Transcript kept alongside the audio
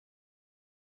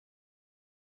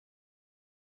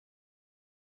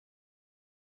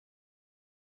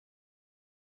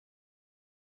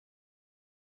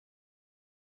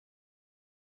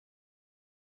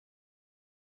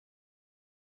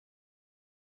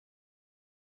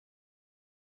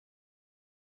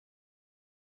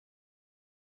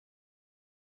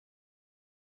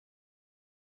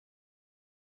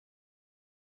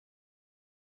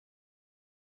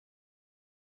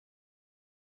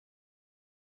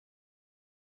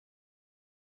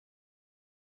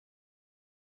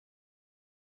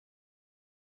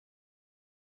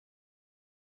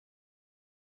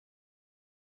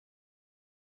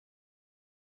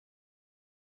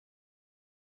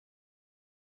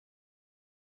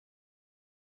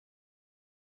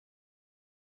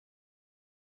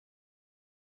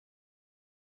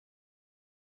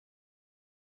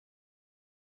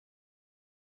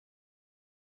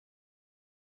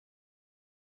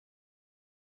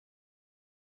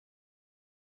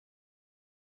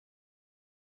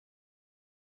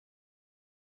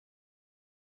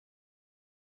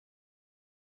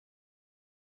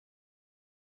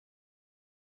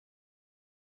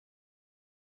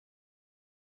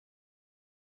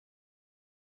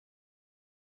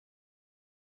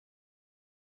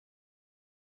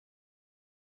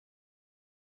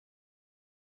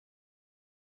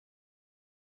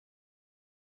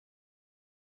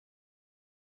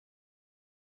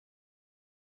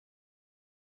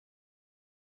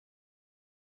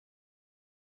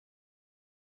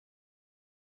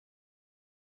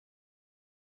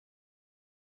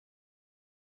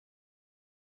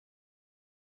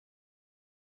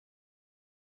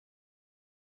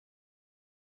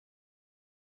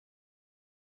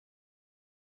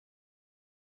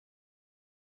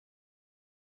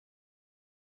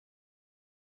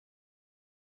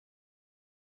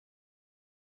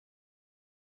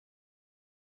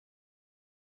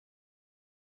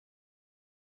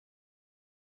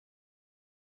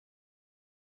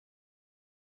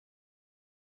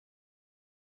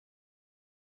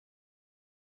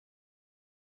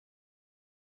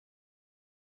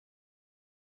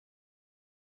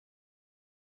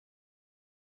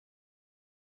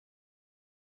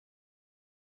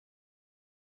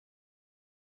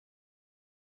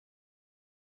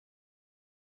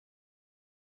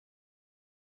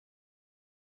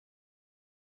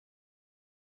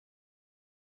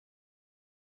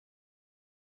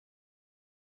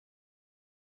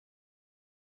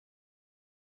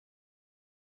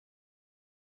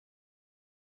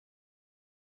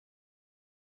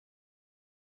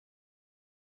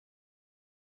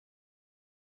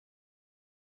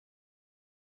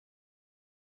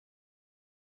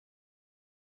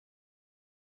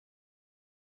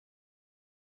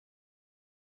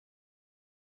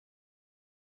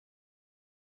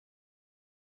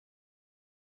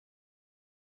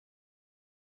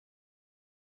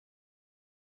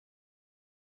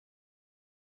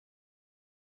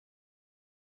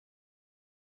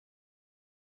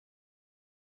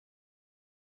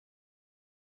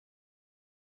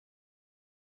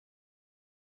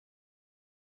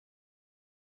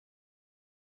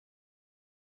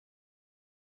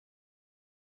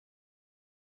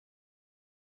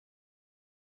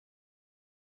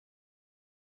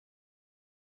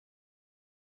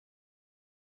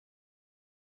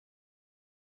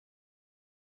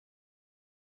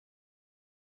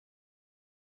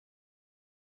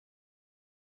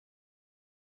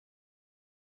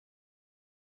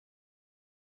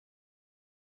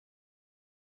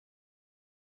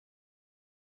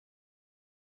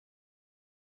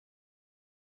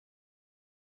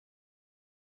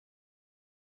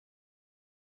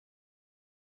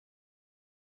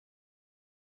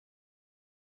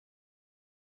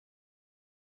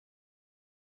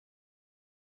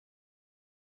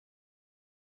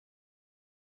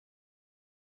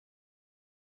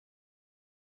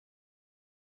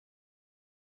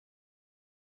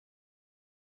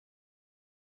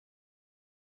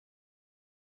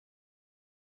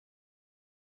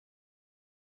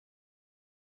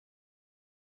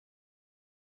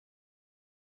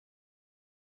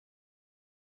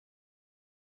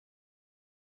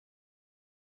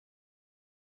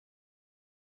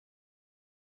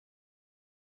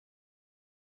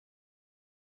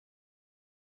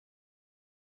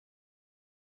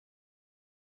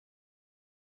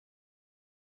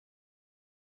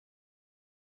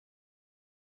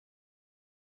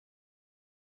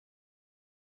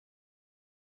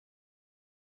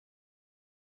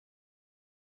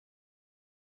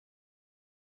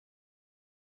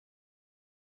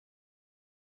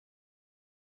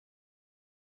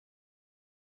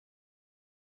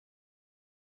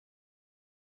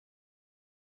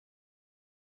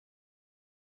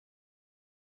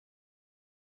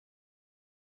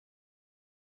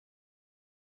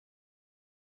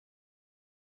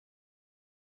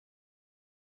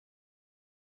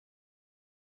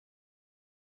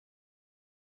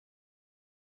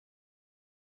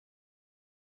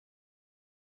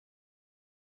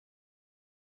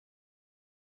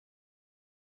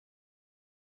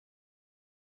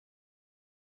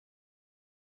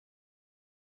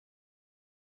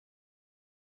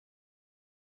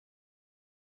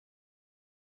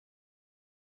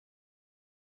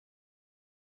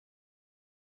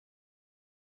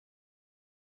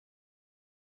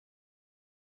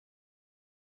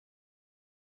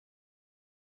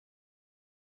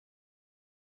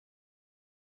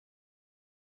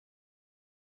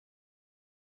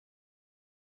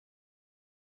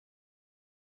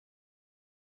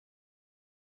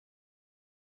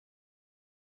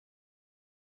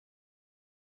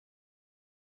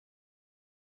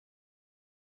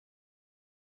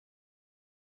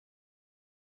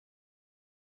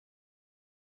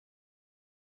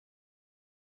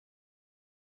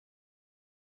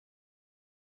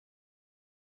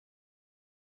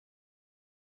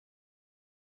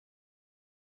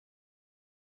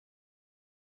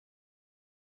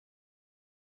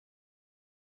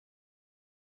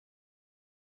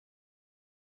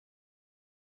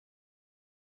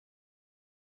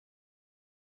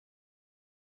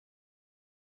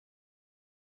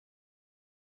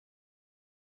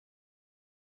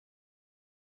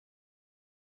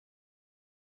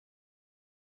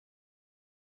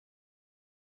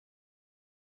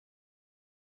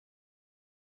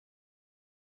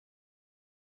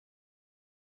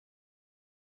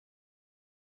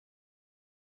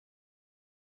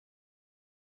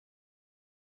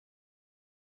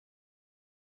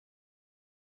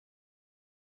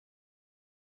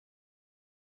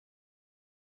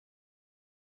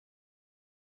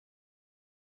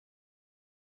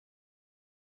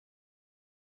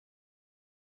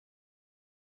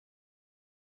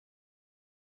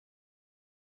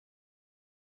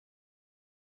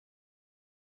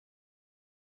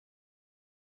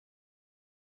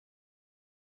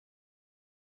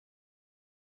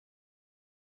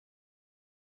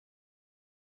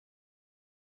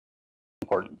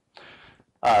important,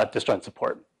 disjoint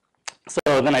support. So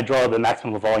then I draw the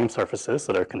maximum volume surfaces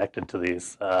that are connected to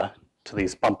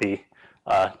these bumpy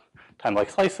time-like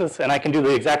slices, and I can do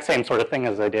the exact same sort of thing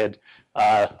as I did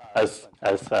as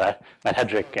Matt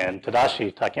Hedrick and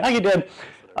Tadashi Takanagi did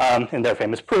in their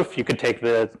famous proof. You could take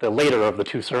the later of the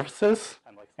two surfaces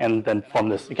and then form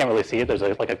this. You can't really see it. There's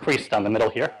like a crease down the middle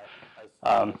here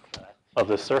of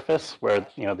this surface where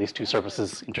these two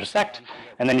surfaces intersect,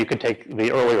 and then you could take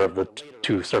the earlier of the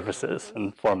two surfaces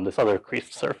and form this other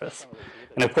creased surface.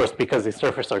 And of course, because these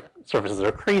surfaces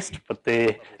are creased, but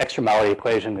the extremality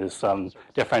equation is some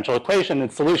differential equation in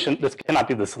solution, this cannot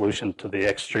be the solution to the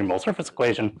extremal surface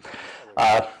equation.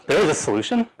 There is a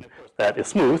solution that is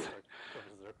smooth.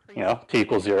 T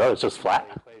equals 0, it's just flat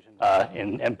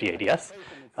in empty ADS.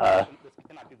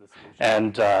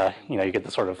 And you get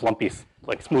this sort of lumpy,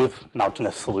 like smooth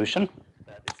mountainous solution.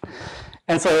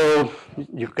 And so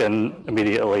you can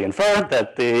immediately infer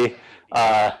that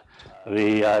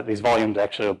these volumes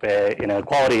actually obey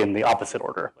inequality in the opposite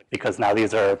order, because now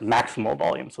these are maximal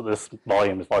volumes. So this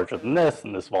volume is larger than this,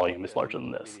 and this volume is larger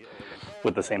than this,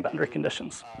 with the same boundary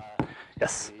conditions.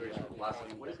 Yes?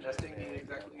 What does nesting mean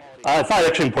exactly? It's not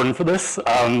actually important for this.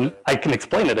 I can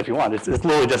explain it if you want. It's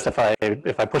literally just if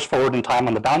I push forward in time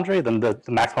on the boundary, then the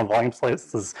maximum volume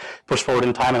slices push forward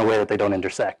in time in a way that they don't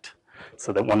intersect,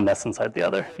 so that one nests inside the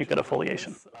other. You get a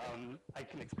foliation. I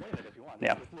can explain it if you want.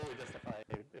 Yeah.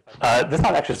 That's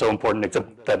not actually so important,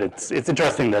 except that it's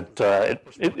interesting that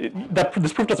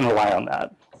this proof doesn't rely on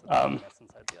that.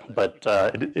 But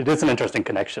it is an interesting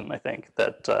connection, I think,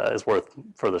 that is worth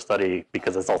further study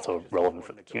because it's also relevant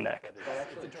for the QNEC.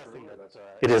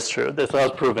 It is true. This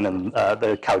was proven in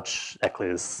the Couch,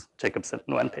 Eccles, Jacobson,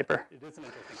 and Nguyen paper. It is an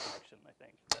interesting connection, I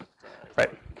think.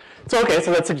 Right. So okay,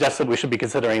 so that suggests that we should be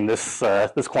considering this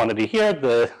this quantity here,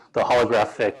 the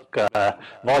holographic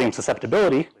volume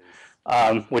susceptibility,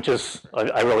 which is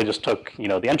I really just took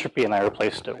the entropy and I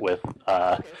replaced it with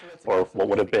or what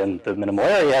would have been the minimal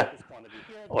area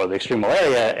or the extremal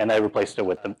area, and I replaced it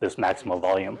with this maximal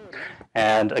volume.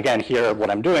 And again, here what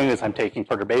I'm doing is I'm taking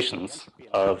perturbations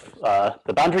of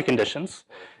the boundary conditions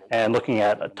and looking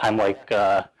at time-like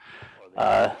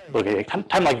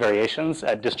variations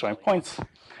at disjoint points.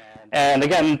 And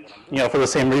again, for the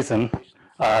same reason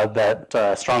that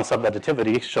strong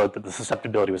subadditivity showed that the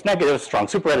susceptibility was negative, strong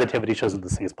superadditivity shows that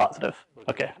this thing is positive.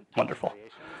 Okay, wonderful.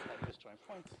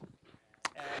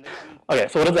 Okay,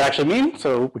 so what does that actually mean?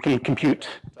 So we can compute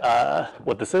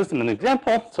what this is in an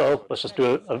example. So let's just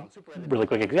do a really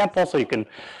quick example. So you can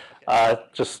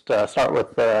just start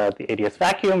with the ADS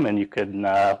vacuum, and you can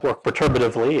work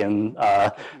perturbatively in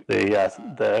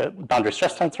the boundary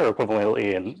stress tensor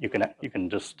equivalently, and you can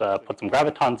just put some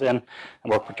gravitons in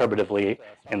and work perturbatively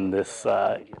in this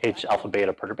H alpha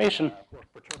beta perturbation.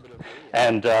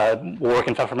 And we'll work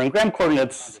in Pfefferman-Graham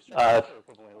coordinates.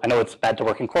 I know it's bad to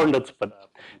work in coordinates, but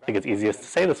I think it's easiest to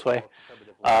say this way.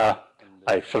 I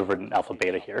should have written alpha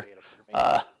beta here,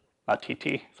 not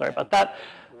TT. Sorry about that.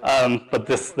 But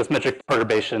this metric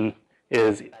perturbation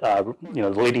is, the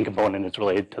leading component is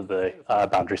related to the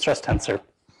boundary stress tensor.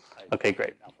 Okay,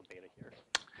 great.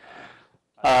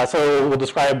 So we'll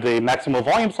describe the maximal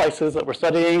volume slices that we're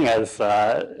studying as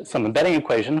some embedding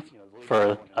equation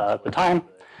for the time.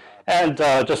 And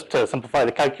just to simplify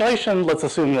the calculation, let's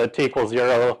assume that t equals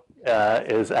 0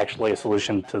 is actually a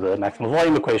solution to the maximal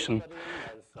volume equation.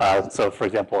 So for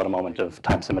example, at a moment of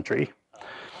time symmetry.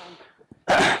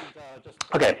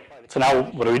 Okay, so now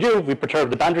what do? We perturb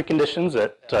the boundary conditions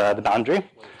at the boundary,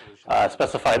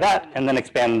 specify that, and then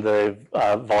expand the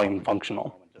volume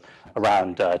functional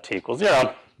around t equals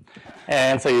 0.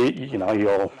 And so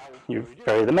you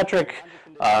vary the metric.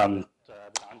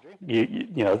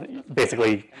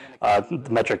 Basically, the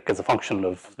metric is a function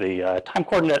of the time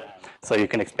coordinate, so you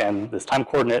can expand this time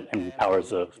coordinate in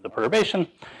powers of the perturbation.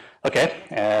 Okay,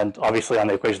 and obviously on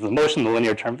the equations of motion, the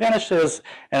linear term vanishes,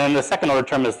 and then the second order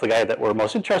term is the guy that we're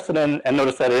most interested in, and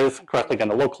notice that it is correctly going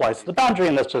to localize to the boundary,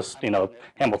 and that's just,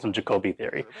 Hamilton-Jacobi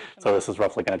theory. So this is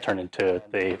roughly going to turn into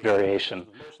the variation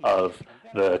of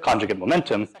the conjugate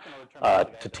momentum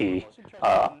to t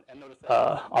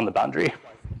on the boundary.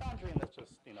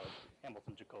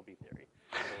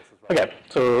 Okay,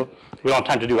 so we don't have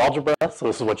time to do algebra, so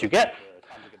this is what you get.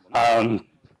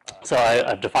 So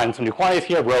I've defined some new quantities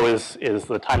here. Rho is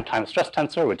the time stress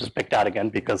tensor, which is picked out again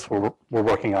because we're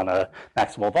working on a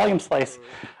maximal volume slice.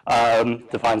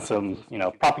 Define some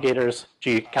propagators.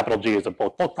 Capital G is a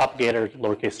bulk propagator.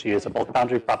 Lowercase g is a bulk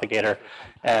boundary propagator,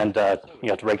 and you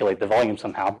have to regulate the volume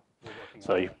somehow.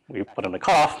 So we put in a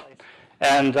cutoff,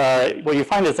 and what you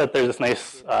find is that there's this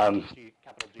nice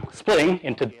splitting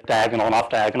into diagonal and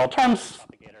off-diagonal terms,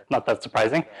 not that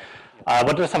surprising,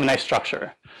 but does have a nice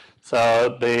structure.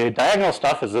 So the diagonal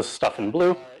stuff is this stuff in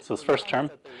blue, so this first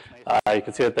term. You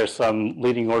can see that there's some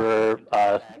leading order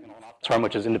term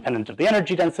which is independent of the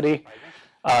energy density,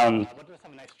 and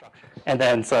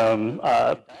then some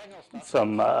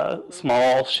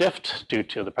small shift due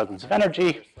to the presence of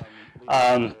energy.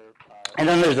 And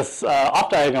then there's this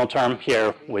off-diagonal term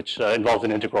here, which involves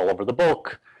an integral over the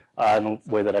bulk. In the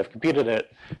way that I've computed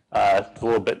it, it's a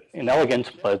little bit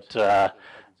inelegant, but so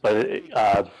it's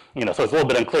a little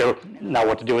bit unclear now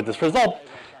what to do with this result,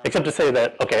 except to say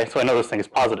that, okay, so I know this thing is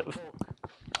positive.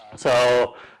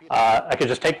 So I could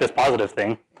just take this positive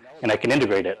thing, and I can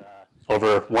integrate it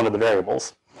over one of the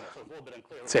variables,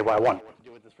 say y1.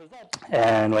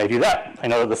 And when I do that, I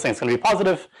know that this thing's going to be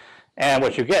positive. And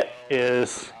what you get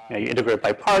is you integrate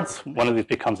by parts. One of these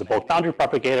becomes a bulk boundary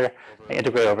propagator. I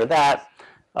integrate over that.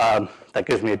 That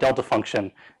gives me a delta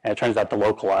function, and it turns out to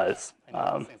localize.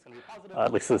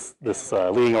 At least this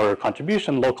leading order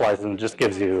contribution localizes and just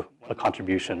gives you a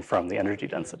contribution from the energy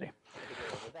density.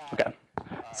 Okay,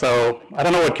 so I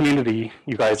don't know what community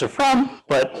you guys are from,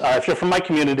 but if you're from my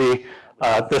community,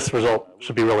 this result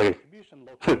should be really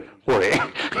worrying.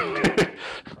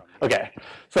 Okay,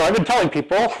 so I've been telling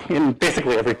people in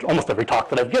basically almost every talk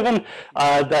that I've given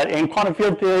that in quantum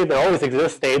field theory there always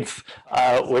exist states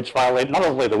which violate not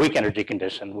only the weak energy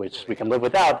condition, which we can live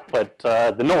without, but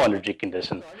the null energy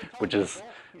condition, which is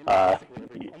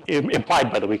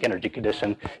implied by the weak energy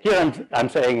condition. Here I'm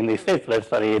saying in these states that I've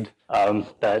studied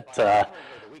that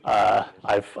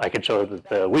I could show that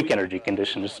the weak energy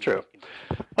condition is true.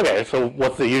 Okay, so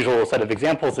what's the usual set of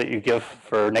examples that you give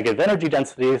for negative energy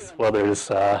densities? Well,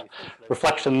 there's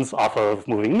reflections off of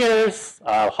moving mirrors,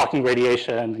 Hawking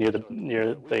radiation near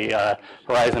the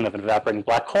horizon of an evaporating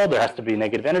black hole. There has to be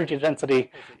negative energy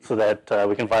density so that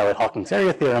we can violate Hawking's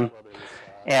area theorem.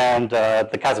 And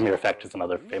the Casimir effect is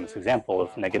another famous example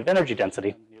of negative energy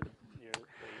density.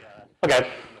 Okay,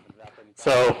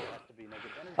 so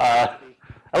at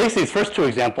least these first two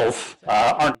examples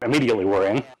aren't immediately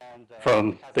worrying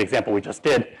from the example we just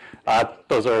did.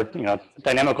 Those are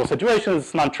dynamical situations.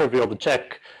 It's non-trivial to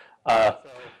check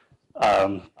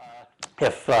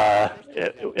if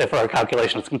our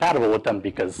calculation is compatible with them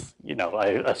because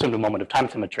I assumed a moment of time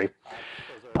symmetry.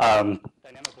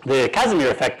 The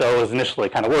Casimir effect, though, is initially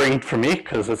kind of worrying for me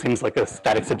because it seems like a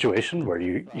static situation where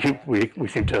we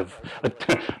seem to have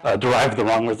derived the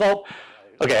wrong result.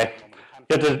 Okay.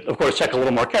 You have to, of course, check a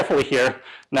little more carefully here.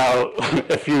 Now,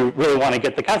 if you really want to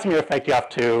get the Casimir effect, you have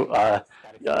to,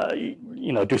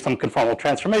 do some conformal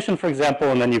transformation, for example,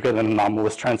 and then you get an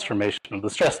anomalous transformation of the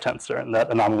stress tensor, and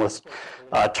that anomalous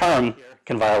term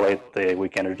can violate the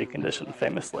weak energy condition,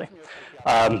 famously.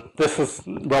 This is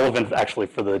relevant, actually,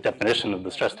 for the definition of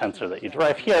the stress tensor that you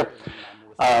derive here,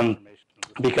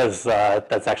 because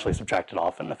that's actually subtracted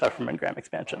off in the Pfefferman-Graham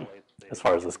expansion, as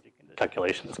far as this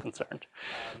calculation is concerned.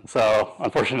 So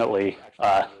unfortunately,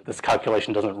 this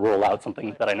calculation doesn't rule out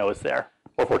something that I know is there,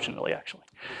 or fortunately, actually.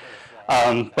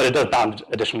 But it does bound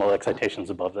additional excitations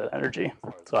above the energy.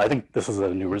 So I think this is a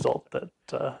new result that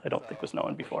I don't think was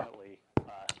known before.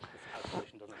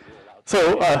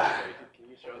 So, can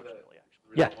you show that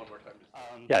yeah. one more time?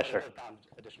 Yeah, sure.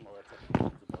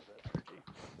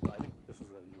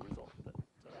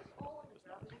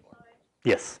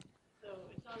 Yes. So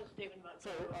it's not a statement about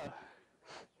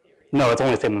No, it's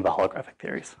only a statement about holographic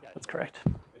theories. That's correct.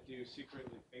 But do you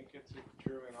secretly think it's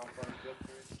true in all quantum field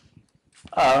theory?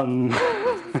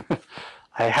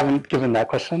 I haven't given that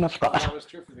question enough thought. That was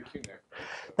true for the QNEC, right?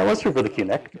 That was true for the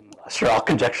QNEC. Sure, I'll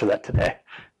conjecture that today.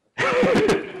 You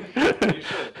should. That way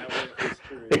it's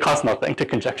true. It costs nothing to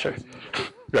conjecture.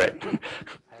 Right.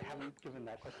 I haven't given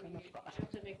that question enough thought.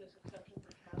 to make this exception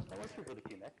for Casimir. That was true for the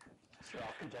QNEC. Sure,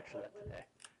 I'll conjecture that today.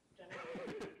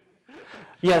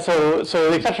 Yeah, so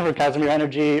the exception for Casimir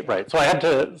energy, right? So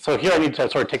here I need to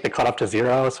sort of take the cutoff to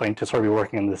 0. So I need to sort of be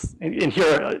working in this. In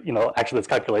here, actually this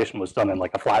calculation was done in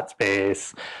like a flat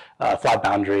space, flat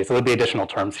boundary. So there'd be additional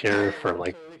terms here for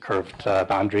like curved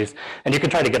boundaries, and you can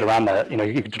try to get around that.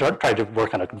 You can try to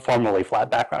work on a conformally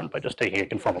flat background by just taking a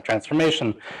conformal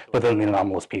transformation, but then the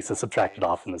anomalous piece is subtracted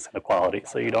off in this inequality,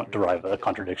 so you don't derive a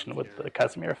contradiction with the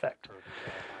Casimir effect.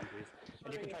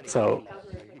 So.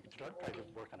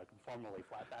 Formally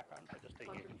flat background by just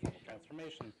taking a conformal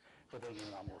transformation, but then the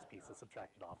anomalous piece is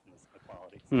subtracted off in this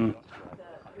inequality. So you don't derive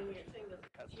When you're saying the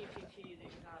TTT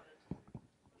that you have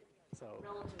is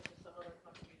relative to some other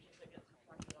contributions that get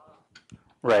subtracted off.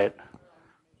 Right.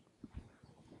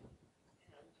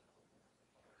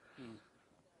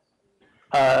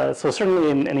 So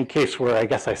certainly in any case where I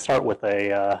guess I start with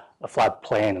a a flat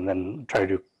plane and then try to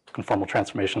do conformal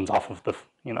transformations off of the,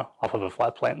 off of a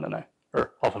flat plane,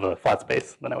 or off of a flat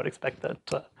space, then I would expect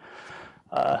that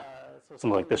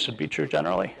something like this should be true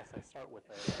generally.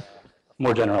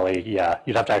 More generally, yeah,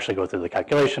 you'd have to actually go through the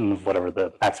calculation of whatever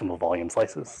the maximal volume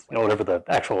slices, whatever the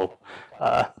actual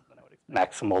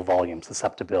maximal volume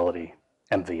susceptibility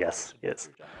MVS is.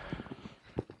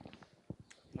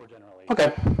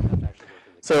 Okay,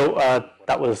 so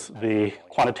that was the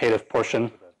quantitative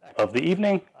portion of the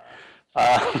evening.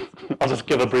 I'll just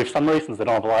give a brief summary since I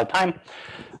don't have a lot of time.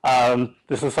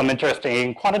 This is some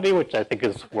interesting quantity, which I think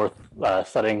is worth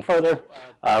studying further.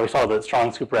 We saw that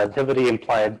strong superadditivity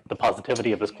implied the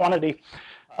positivity of this quantity,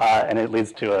 and it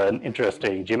leads to an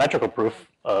interesting geometrical proof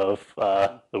of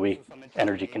the weak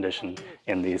energy condition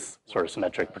in these sort of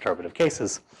symmetric perturbative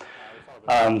cases.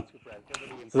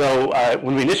 So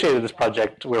when we initiated this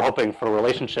project, we were hoping for a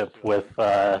relationship with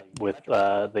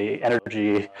the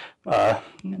energy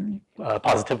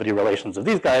positivity relations of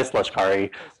these guys, Lashkari,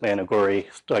 Leonoguri,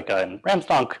 Stoika, and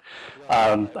Ramstonk.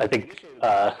 I think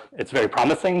it's very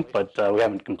promising, but we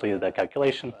haven't completed that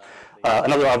calculation.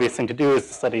 Another obvious thing to do is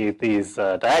to study these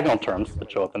diagonal terms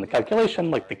that show up in the calculation,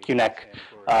 like the QNEC.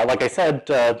 Like I said,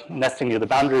 nesting near the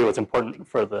boundary was important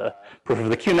for the proof of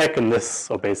the QNEC, and this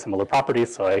obeys similar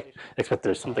properties, so I expect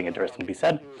there's something interesting to be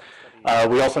said.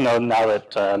 We also know now that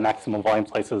maximal volume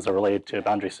slices are related to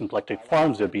boundary symplectic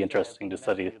forms. It would be interesting to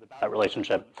study that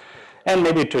relationship, and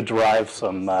maybe to derive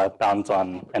some bounds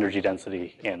on energy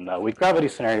density in weak gravity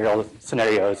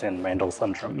scenarios in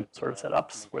Randall-Sundrum sort of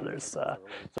setups, where there's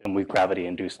some weak gravity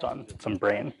induced on some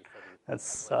brane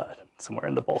that's somewhere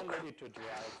in the bulk.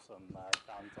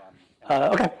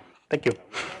 Okay, thank you.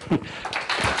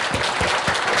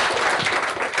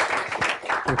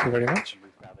 Thank you very much.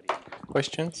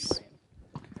 Questions?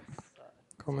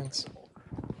 Comments?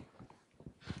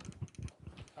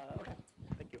 Okay,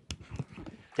 thank you.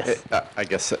 Yes. I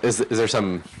guess, is there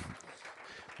some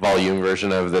volume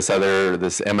version of this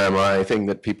MMI thing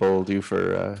that people do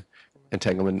for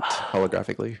entanglement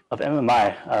holographically? Of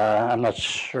MMI, I'm not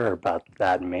sure about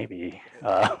that, maybe.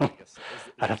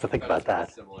 I'd have to think about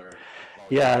that.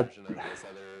 Yeah,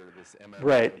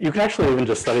 right. You can actually even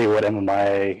just study what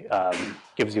MMI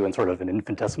gives you in sort of an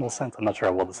infinitesimal sense. I'm not sure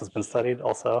how well this has been studied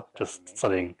also, just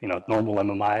studying, normal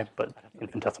MMI, but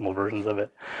infinitesimal versions of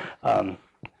it. I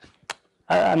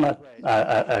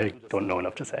don't know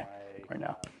enough to say right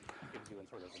now.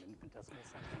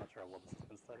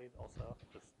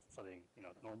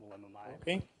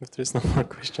 Okay, if there's no more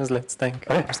questions, let's thank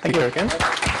our speaker again.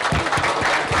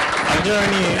 Are there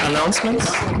any announcements?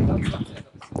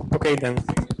 Okay, then.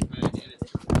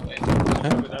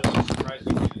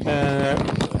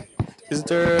 Is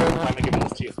there...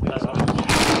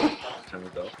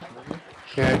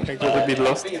 Yeah, I got a bit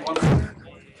lost.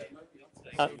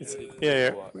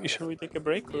 Yeah. Shall we take a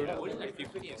break? Or?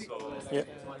 Yeah.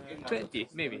 20,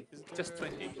 maybe. Just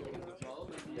 20.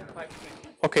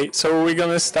 Okay, so we're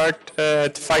gonna start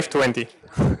at 5:20.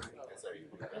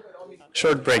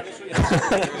 Short break.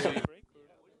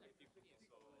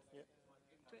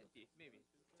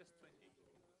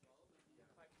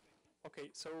 Okay,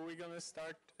 so we're gonna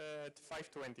start at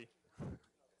 5:20.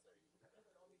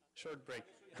 Short break.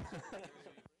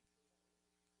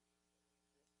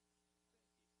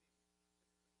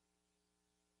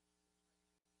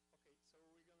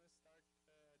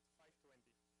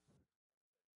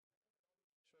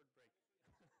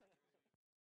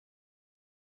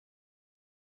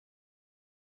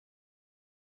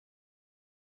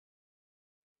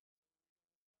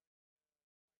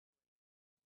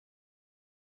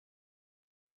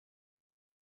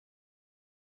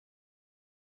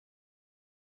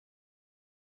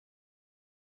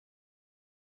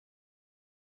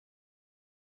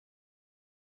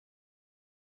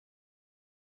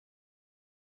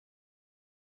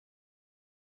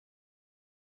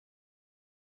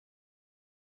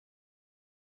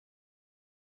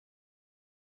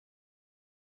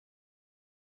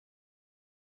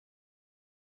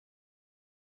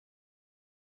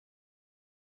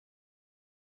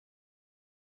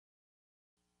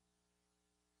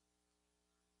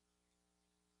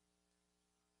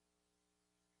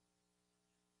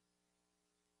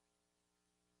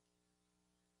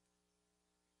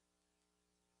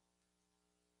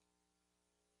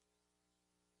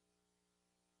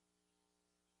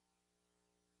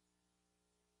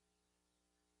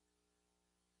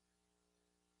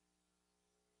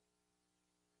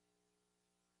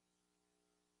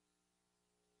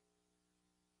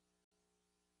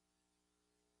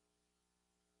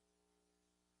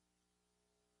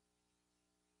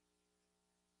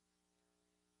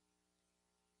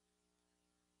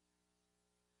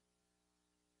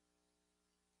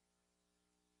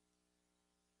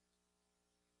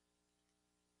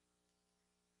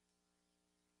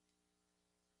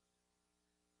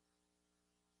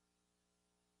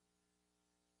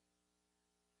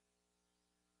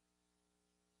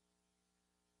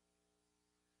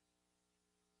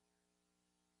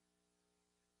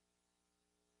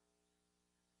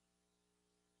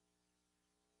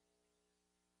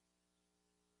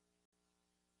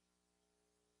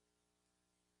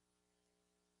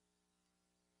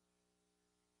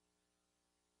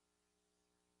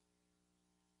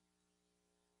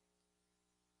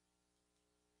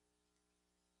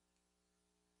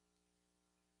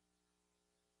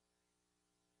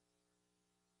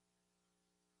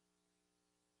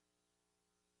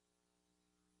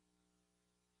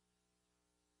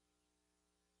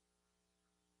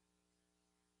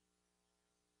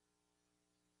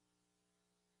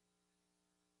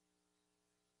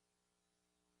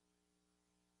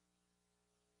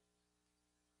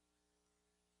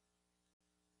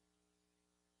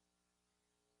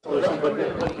 I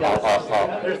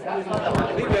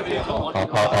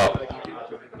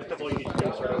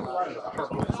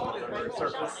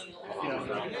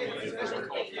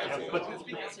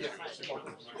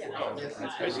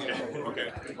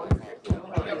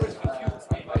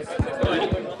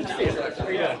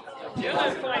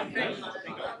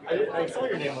saw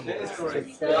your name on the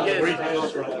list.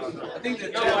 I think the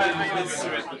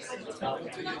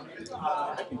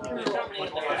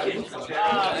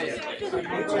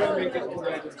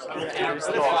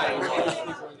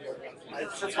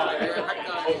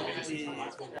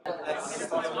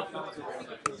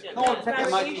No, in fact, I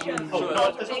might even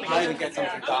try to get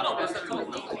something done.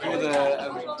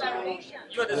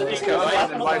 Do the skills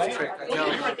and wife trick.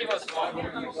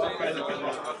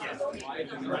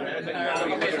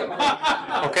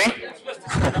 Okay.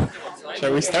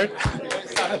 Shall we start? Shall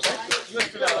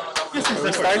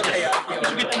we start?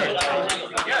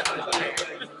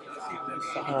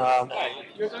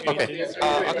 Okay.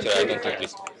 Actually, I don't have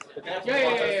this.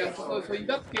 Yeah. So in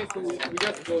that case, we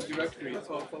just go directly.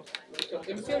 So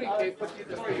in theory case,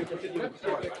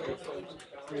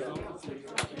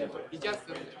 it just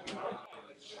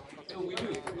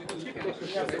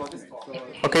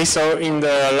Okay, so in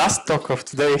the last talk of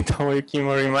today, Tomoyuki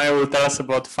Morimaya will tell us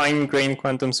about fine-grained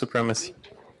quantum supremacy.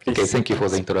 Okay, thank you for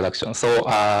the introduction. So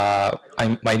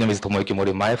my name is Tomoyuki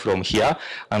Morimaya from here,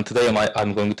 and today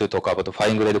I'm going to talk about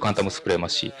fine-grained quantum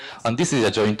supremacy. And this is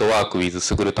a joint work with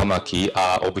Suguru Tamaki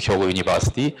of Hyogo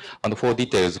University, and for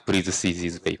details, please see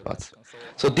these papers.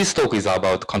 So this talk is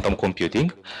about quantum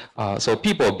computing. So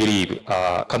people believe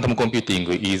quantum computing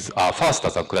is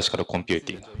faster than classical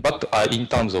computing, but in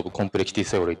terms of complexity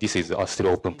theory, this is a still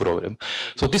open problem.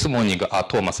 So this morning,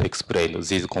 Thomas explained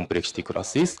these complexity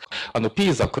classes, and P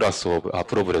is a class of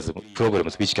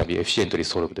problems which can be efficiently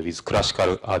solved with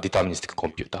classical deterministic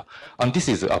computer. And this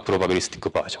is a probabilistic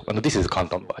version, and this is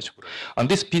quantum version. And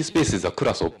this P space is a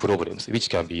class of problems which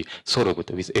can be solved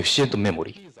with efficient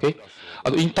memory. Okay?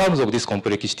 And in terms of this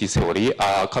complexity theory,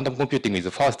 quantum computing is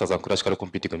faster than classical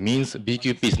computing means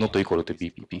BQP is not equal to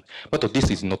BPP, but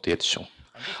this is not yet shown.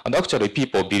 And actually,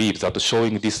 people believe that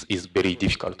showing this is very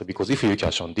difficult because if you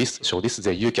can show this,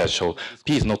 then you can show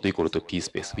P is not equal to P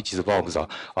space, which is one of the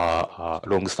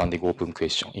long-standing open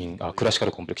question in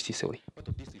classical complexity theory.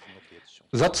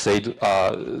 That said,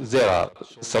 there are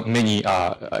many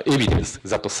evidence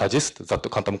that suggest that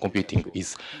quantum computing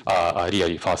is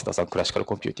really faster than classical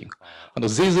computing. And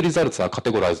these results are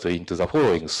categorized into the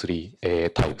following three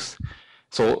types.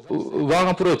 So one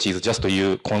approach is just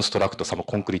you construct some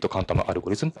concrete quantum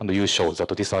algorithm and you show that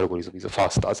this algorithm is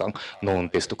faster than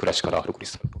known-best classical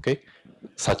algorithm, okay?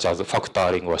 Such as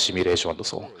factoring or simulation and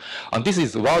so on. And this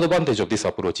is one advantage of this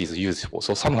approach is useful,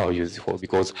 so somehow useful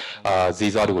because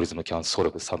these algorithms can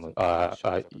solve some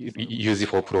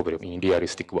useful problem in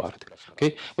realistic world,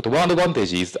 okay? But one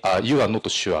advantage is you are not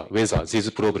sure whether these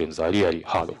problems are really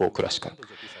hard for classical.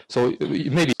 So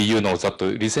maybe you know that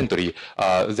recently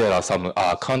there are some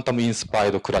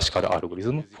quantum-inspired classical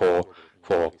algorithm for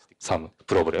some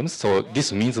problems. So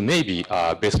this means maybe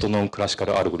best known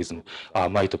classical algorithm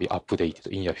might be updated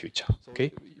in the future.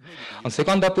 Okay. And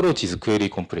second approach is query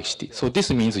complexity. So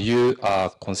this means you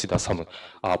consider some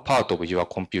part of your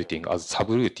computing as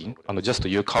subroutine, and just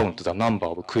you count the number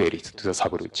of queries to the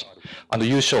subroutine, and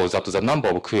you show that the number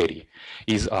of query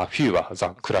is fewer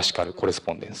than classical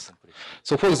correspondence.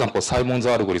 So for example, Simon's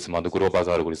algorithm and Grover's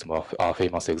algorithm are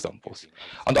famous examples.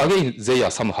 And again, they are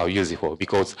somehow useful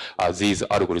because these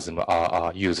algorithms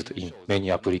are used in many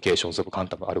applications of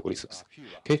quantum algorithms.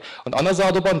 Okay? And another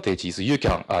advantage is you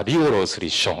can rigorously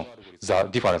show the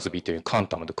difference between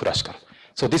quantum and classical.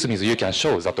 So this means you can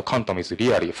show that quantum is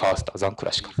really faster than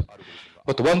classical.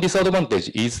 But one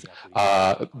disadvantage is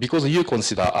because you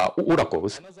consider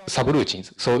oracles,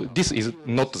 subroutines. So this is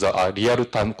not the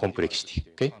real-time complexity.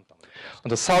 Okay?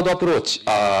 And the third approach,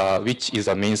 which is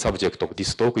the main subject of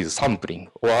this talk, is sampling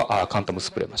or quantum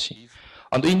supremacy.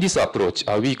 And in this approach,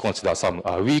 we consider some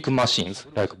weak machines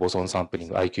like boson sampling,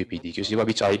 IQP, DQC,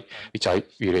 which I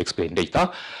will explain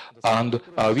later. And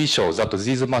we show that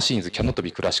these machines cannot be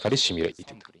classically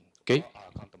simulated. Okay?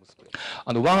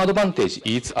 And one advantage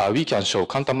is we can show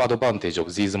quantum advantage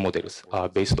of these models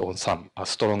based on some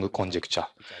strong conjecture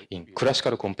in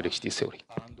classical complexity theory.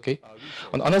 Okay?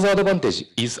 And another advantage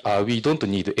is we don't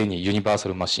need any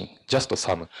universal machine. Just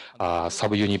some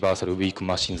sub-universal weak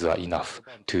machines are enough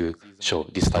to show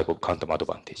this type of quantum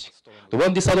advantage. The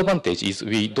one disadvantage is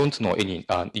we don't know any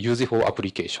useful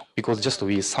application because just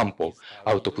we sample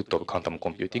output of quantum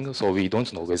computing, so we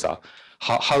don't know whether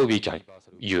how we can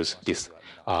use this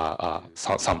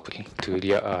sampling to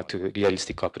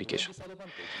realistic application.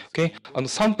 Okay, and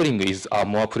sampling is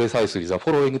more precisely the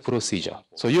following procedure.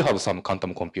 So you have some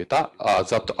quantum computer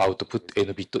that output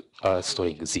n-bit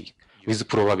string z with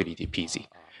probability pz.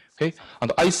 Okay,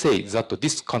 and I say that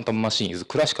this quantum machine is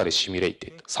classically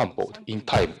simulated, sampled in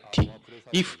time t,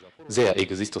 if there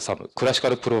exists some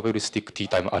classical probabilistic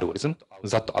t-time algorithm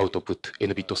that output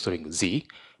n-bit string z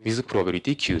with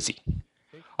probability qz.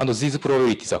 And these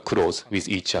probabilities are close with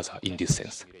each other in this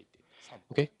sense.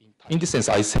 Okay? In this sense,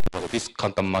 I say that this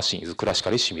quantum machine is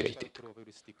classically simulated.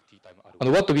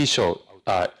 And what we show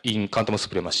in quantum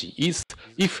supremacy is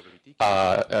if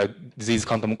these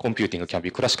quantum computing can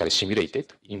be classically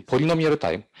simulated in polynomial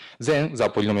time, then the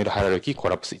polynomial hierarchy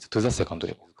collapses to the second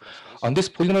level. And this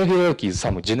polynomial hierarchy is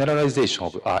some generalization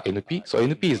of NP. So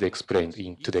NP is explained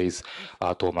in today's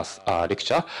Thomas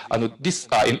lecture. And this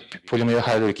polynomial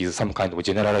hierarchy is some kind of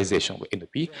generalization of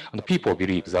NP. And people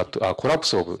believe that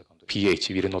collapse of pH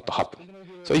will not happen.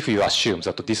 So if you assume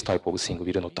that this type of thing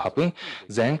will not happen,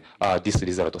 then this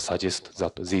result suggests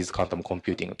that these quantum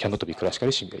computing cannot be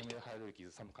classically simulated.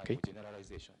 Okay?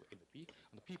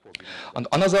 And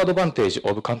another advantage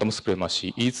of quantum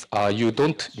supremacy is you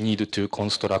don't need to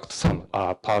construct some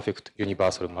perfect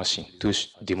universal machine to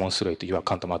demonstrate your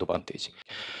quantum advantage.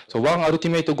 So one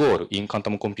ultimate goal in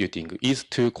quantum computing is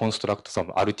to construct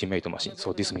some ultimate machine.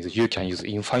 So this means you can use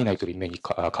infinitely many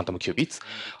quantum qubits,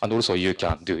 and also you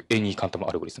can do any quantum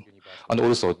algorithm. And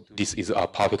also this is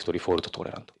perfectly fault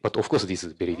tolerant. But of course this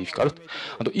is very difficult.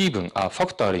 And even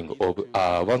factoring of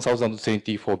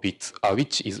 1024 bits,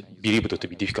 which is believed to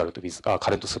be difficult with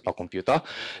current supercomputer,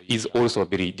 is also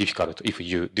very difficult if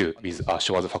you do with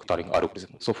Schwarz factoring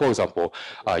algorithm. So for example,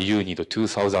 you need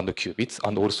 2000 qubits,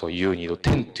 and also you need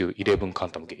 10 to 11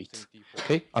 quantum gates.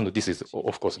 Okay, and this is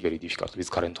of course very difficult with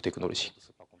current technology.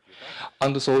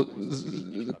 And so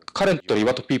currently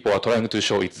what people are trying to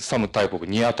show is some type of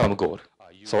near-term goal.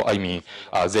 So I mean,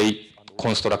 they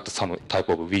construct some type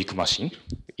of weak machine,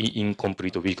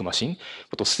 incomplete weak machine,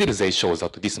 but still they show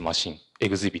that this machine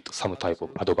exhibits some type of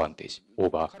advantage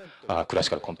over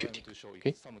classical computing.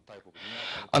 Okay?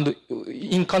 And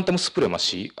in quantum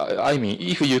supremacy, I mean,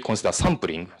 if you consider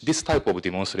sampling, this type of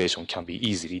demonstration can be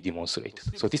easily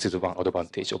demonstrated. So this is one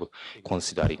advantage of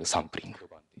considering sampling.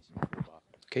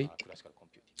 Okay?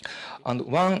 And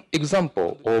one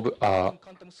example of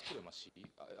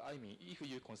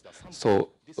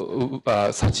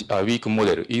such a weak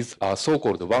model is a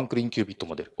so-called one clean qubit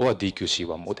model or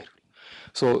DQC1 model.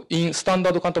 So in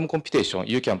standard quantum computation,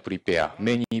 you can prepare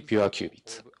many pure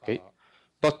qubits. Okay?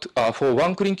 But for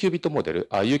one clean qubit model,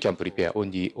 you can prepare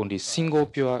only single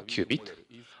pure qubit,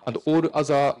 and all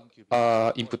other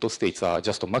input states are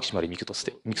just maximally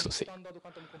mixed state.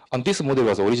 And this model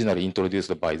was originally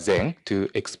introduced by Zen to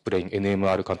explain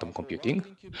NMR quantum computing.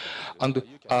 And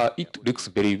it looks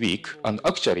very weak. And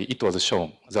actually, it was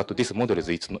shown that this model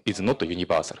is not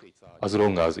universal, as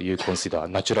long as you consider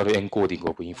natural encoding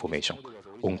of information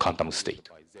on quantum state.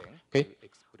 Okay?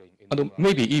 And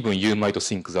maybe even you might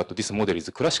think that this model is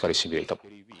classically simulatable.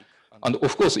 And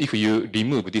of course, if you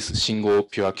remove this single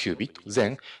pure qubit,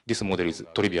 then this model is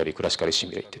trivially classically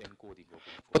simulated.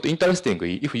 But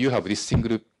interestingly, if you have this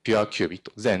single pure qubit,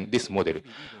 then this model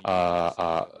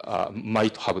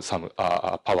might have some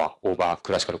power over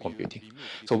classical computing.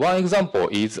 So one example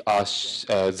is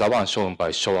the one shown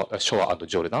by Shor and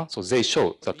Jordan. So they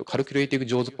show that calculating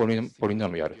Jones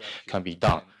polynomial can be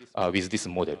done with this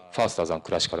model faster than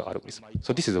classical algorithm.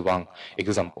 So this is one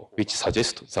example which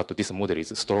suggests that this model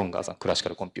is stronger than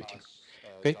classical computing.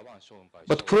 Okay?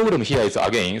 But problem here is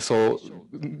again, so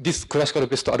this classical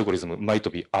best algorithm might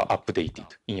be updated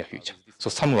in the future. So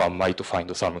someone might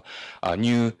find some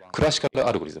new classical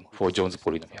algorithm for Jones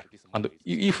polynomial. And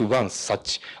if one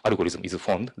such algorithm is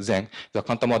found, then the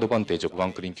quantum advantage of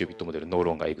one clean qubit model no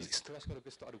longer exists.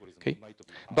 Okay?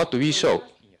 But we show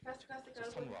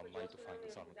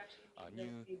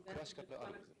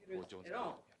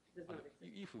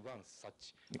if one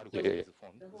such algorithm is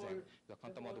found, then the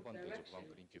quantum advantage of one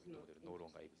clean qubit model no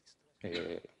longer exists.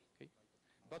 Okay.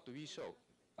 But we show.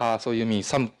 So you mean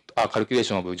some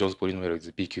calculation of Jones polynomial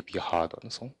is BQP hard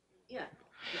and so on? Yeah.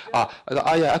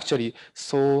 Actually,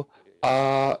 so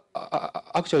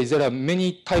actually there are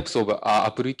many types of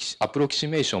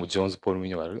approximation of Jones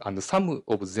polynomial, and some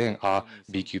of them are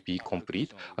BQP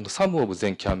complete, and some of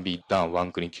them can be done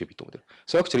one clean qubit model.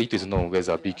 So actually it is known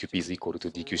whether BQP is equal to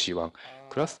DQC1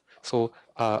 class. So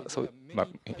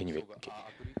anyway, okay.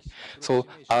 So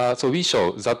we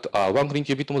show that one clean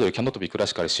qubit model cannot be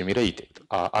classically simulated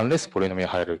unless polynomial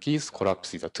hierarchies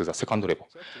collapse to the second level.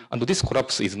 And this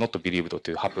collapse is not believed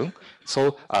to happen.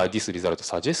 So this result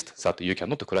suggests that you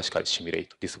cannot classically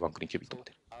simulate this one clean qubit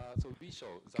model.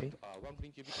 Okay.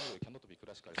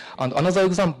 And another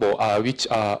example which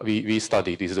we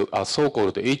studied is a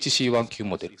so-called HC1Q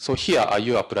model. So here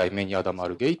you apply many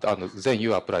Hadamard gate, and then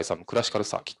you apply some classical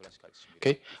circuit.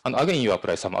 Okay, and again you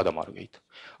apply some Hadamard gate.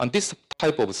 And this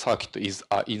type of circuit is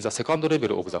in the second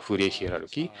level of the Fourier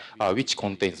hierarchy, which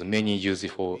contains many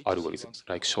useful algorithms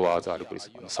like Shor's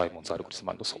algorithm and Simon's algorithm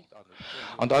and so on.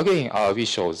 And again, we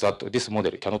show that this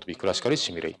model cannot be classically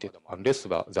simulated unless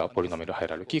the polynomial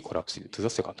hierarchy collapses to the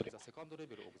second level.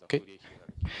 Okay.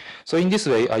 So in this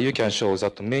way, you can show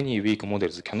that many weak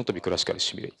models cannot be classically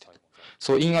simulated.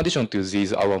 So in addition to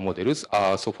these our models,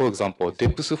 so for example,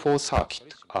 depth for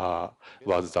circuit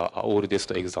was the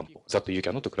oldest example that you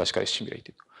cannot classically simulate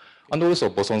it. And also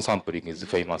boson sampling is a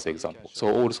famous example. So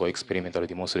also experimental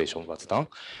demonstration was done.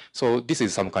 So this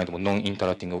is some kind of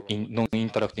non-interacting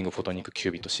photonic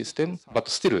qubit system, but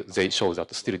still they show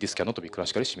that still this cannot be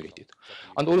classically simulated.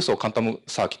 And also quantum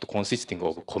circuit consisting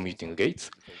of commuting gates,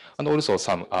 and also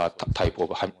some type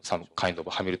of some kind of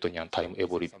Hamiltonian time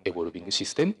evolving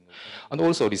system. And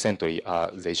also recently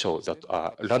they show that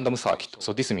random circuit.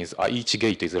 So this means each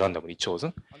gate is randomly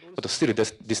chosen, but still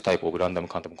this type of random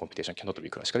quantum computation cannot be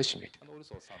classically simulated.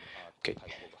 Okay.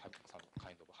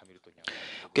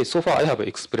 Okay, so far I have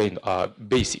explained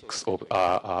basics of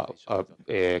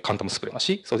quantum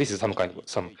supremacy. So this is some kind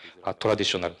of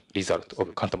traditional result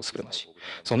of quantum supremacy.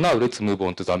 So now let's move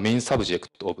on to the main subject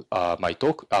of my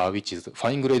talk, which is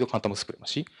fine-grained quantum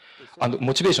supremacy. And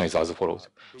motivation is as follows.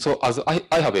 So as I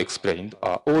have explained,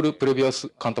 all previous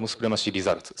quantum supremacy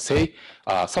results say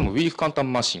some weak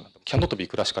quantum machine cannot be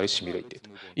classically simulated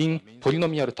in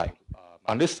polynomial time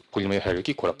unless polynomial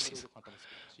hierarchy collapses.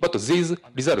 But these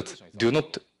results do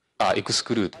not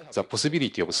exclude the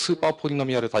possibility of super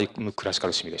polynomial time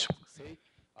classical simulation.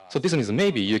 So this means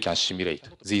maybe you can simulate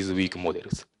these weak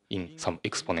models in some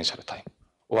exponential time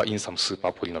or in some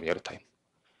super polynomial time.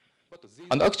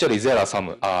 And actually there are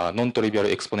some non-trivial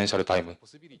exponential time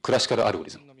classical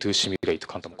algorithms to simulate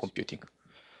quantum computing.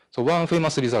 So one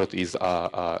famous result is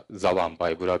the one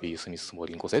by Bravey, Smith,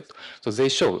 Smolin, Gosset. So they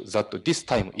show that this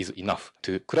time is enough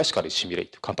to classically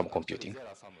simulate quantum computing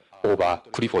over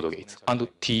Clifford gates and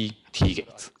T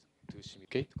gates.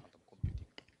 Okay.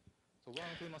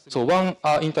 So one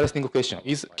interesting question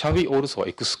is, can we also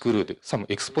exclude some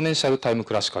exponential time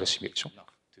classical simulation?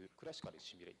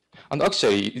 And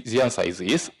actually the answer is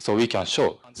yes. So we can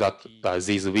show that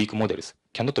these weak models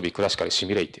cannot be classically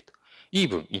simulated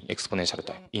even in exponential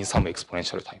time, in some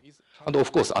exponential time, and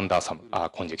of course under some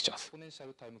conjectures.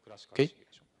 Okay?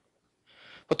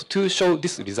 But to show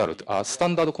this result,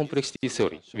 standard complexity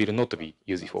theory will not be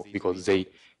useful because they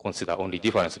consider only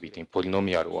difference between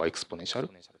polynomial or exponential.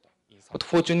 But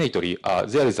fortunately,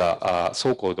 there is a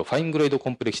so-called fine-grained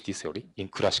complexity theory in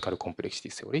classical complexity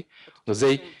theory.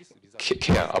 They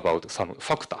care about some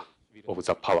factor of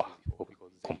the power of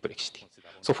complexity.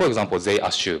 So for example, they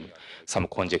assume some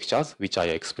conjectures, which I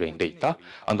explain later,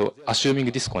 and assuming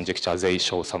this conjecture, they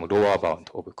show some lower bound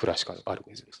of classical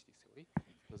algorithms.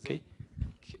 Okay.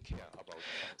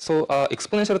 So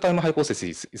exponential time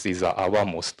hypothesis is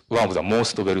one of the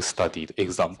most well-studied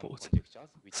examples.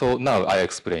 So now I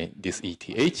explain this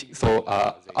ETH. So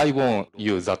I warn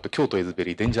you that Kyoto is a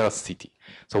very dangerous city.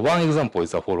 So one example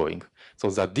is the following. So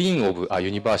the dean of a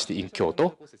university in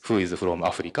Kyoto, who is from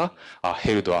Africa,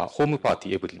 held a home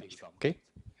party every night. Okay.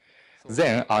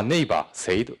 Then a neighbor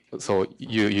said, so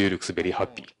you looks very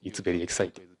happy. It's very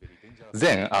exciting.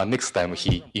 Then next time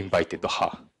he invited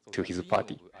her to his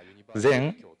party.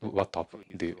 Then what happened?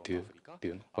 Do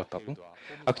you know what happened?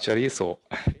 Actually, so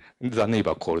the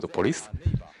neighbor called the police.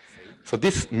 So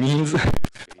this means,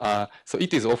 so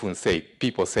it is often said,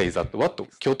 people say that what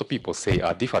Kyoto people say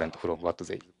are different from what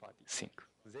they think.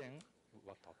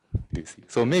 Do you see?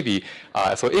 So maybe,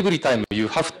 so every time you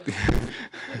have to,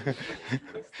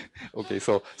 okay,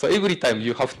 so every time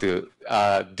you have to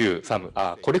do some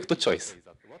correct choice,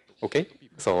 okay?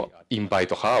 So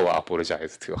invite her or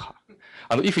apologize to her.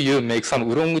 And if you make some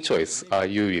wrong choice,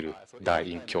 you will die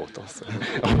in Kyoto. So,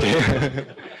 okay.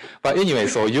 But anyway,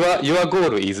 so your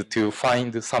goal is to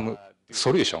find some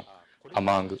solution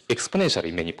among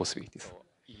exponentially many possibilities.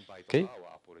 Okay.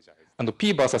 And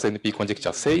P versus NP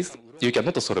conjecture says you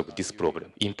cannot solve this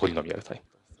problem in polynomial time.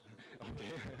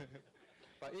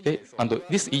 Okay. And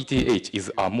this ETH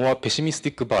is a more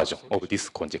pessimistic version of this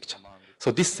conjecture.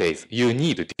 So this says you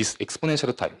need this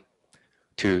exponential time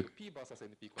to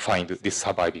find this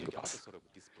surviving path.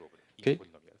 Okay?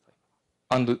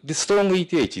 And this strong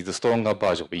ETH is the stronger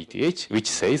version of ETH, which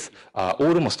says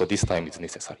almost this time is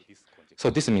necessary. So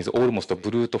this means almost a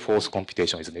brute force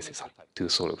computation is necessary to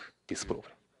solve this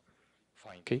problem.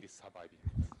 Okay?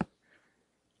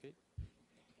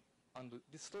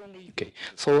 Okay.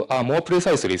 So more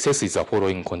precisely, this is the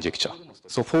following conjecture.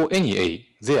 So for any A,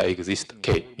 there exists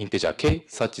K, integer K,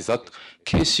 such that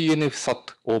KCNF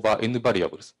sat over n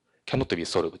variables cannot be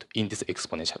solved in this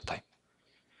exponential time.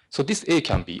 So this A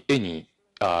can be any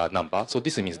number. So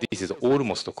this means this is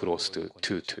almost close to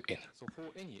 2 to n.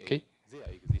 Okay?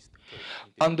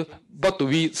 But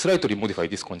we slightly modify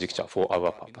this conjecture for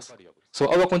our purpose. So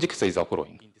our conjecture is the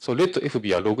following. So let F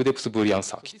be a log depth Boolean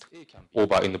circuit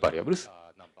over n variables.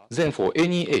 Then for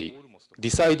any A,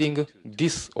 deciding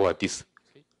this or this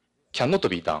cannot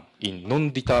be done in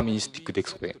non-deterministic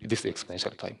this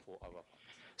exponential time.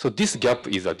 So this gap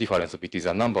is the difference between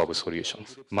the number of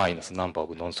solutions minus number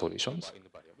of non-solutions.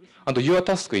 And your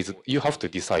task is you have to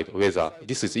decide whether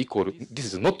this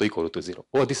is not equal to 0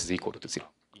 or this is equal to 0.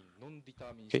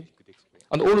 Okay?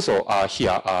 And also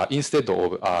here, instead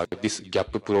of this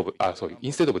gap problem,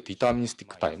 instead of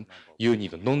deterministic time, you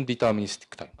need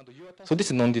non-deterministic time. So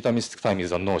this non-deterministic time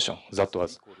is a notion that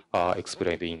was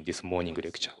explained in this morning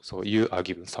lecture. So you are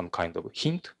given some kind of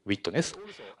hint, witness,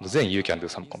 and then you can do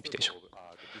some computation.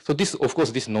 So this, of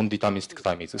course, this non-deterministic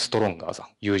time is stronger than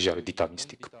usual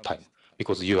deterministic time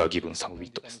because you are given some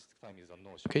witness.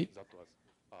 Okay?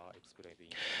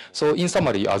 So in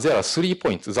summary, there are 3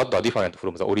 points that are different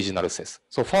from the original set.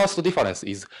 So first difference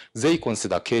is they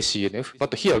consider KCNF,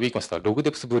 but here we consider log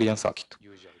depth Boolean circuit.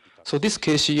 So this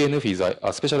KCNF is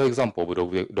a special example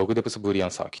of log depth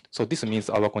Boolean circuit. So this means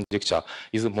our conjecture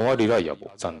is more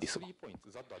reliable than this one.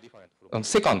 And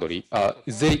secondly,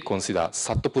 they consider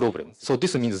SAT problem. So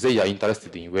this means they are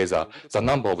interested in whether the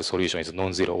number of solutions is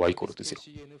non-zero or equal to 0.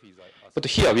 But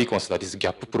here we consider this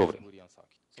gap problem.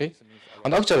 Okay?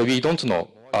 And actually we don't know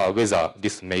whether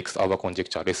this makes our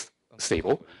conjecture less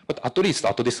stable, but at least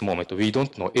at this moment we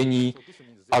don't know any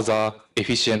other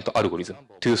efficient algorithm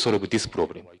to solve this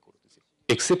problem,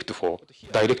 except for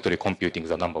directly computing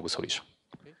the number of solutions.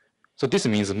 So this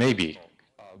means maybe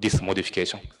this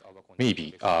modification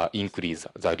maybe increase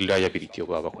the reliability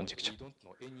of our conjecture.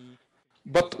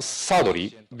 But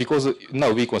thirdly, because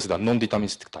now we consider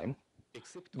non-deterministic time,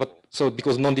 but so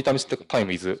because non-deterministic time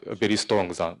is very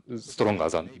stronger than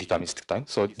deterministic time,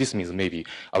 so this means maybe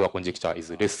our conjecture is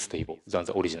less stable than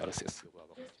the original set. Just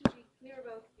to be clear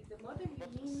about the model,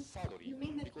 you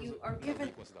mean that you are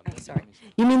given.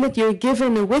 You mean that you're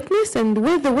given a witness, and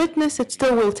with the witness, it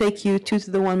still will take you 2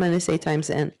 to the 1 minus a times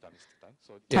n.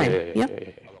 Time. Yeah.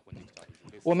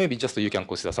 Or maybe just you can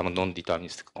consider some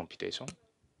non-deterministic computation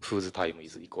whose time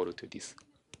is equal to this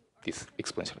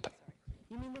exponential time.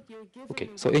 Okay,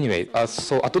 so anyway,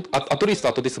 so at least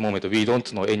at this moment, we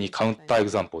don't know any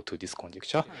counterexample to this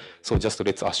conjecture. So just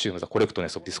let's assume the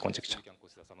correctness of this conjecture.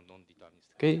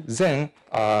 Okay, then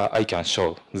I can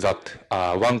show that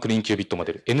one clean qubit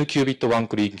model, n qubit one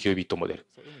clean qubit model,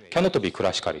 cannot be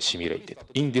classically simulated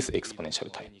in this exponential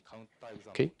time.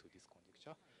 Okay.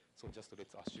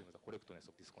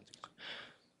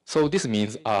 So this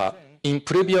means in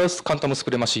previous quantum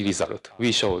supremacy result,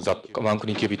 we show that one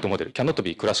clean qubit model cannot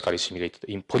be classically simulated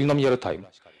in polynomial time.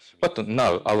 But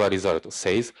now our result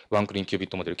says one clean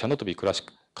qubit model cannot be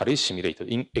classically simulated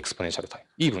in exponential time,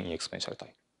 even in exponential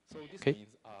time. Okay?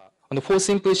 And for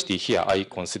simplicity, here I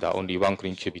consider only one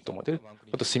clean qubit model,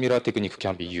 but a similar technique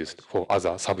can be used for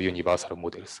other sub-universal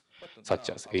models, such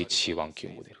as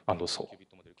HC1Q model, and so on.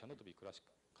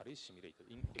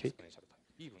 Okay.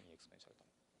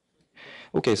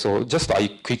 Okay, so just I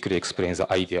quickly explain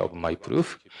the idea of my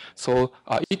proof. So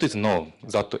it is known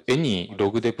that any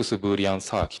log depth Boolean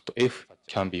circuit F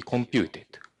can be computed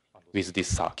with this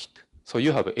circuit. So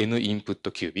you have n input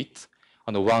qubits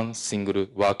and one single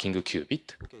working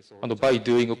qubit. And by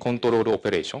doing a control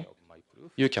operation,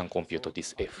 you can compute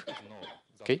this F.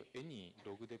 Okay?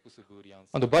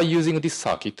 And by using this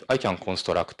circuit, I can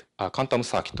construct a quantum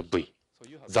circuit V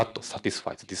that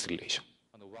satisfies this relation.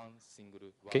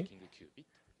 Okay?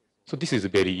 So this is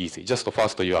very easy. Just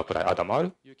first you apply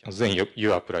Adamar, and then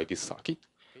you apply this circuit,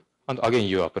 and again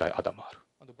you apply Adamar.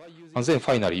 And then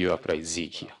finally you apply Z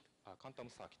here.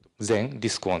 Then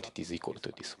this quantity is equal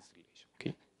to this.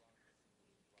 Okay?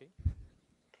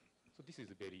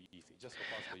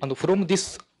 And from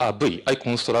this V, I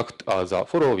construct the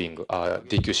following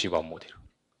DQC1 model.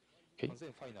 Okay?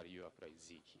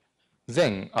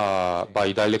 Then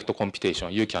by direct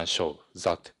computation, you can show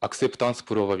that acceptance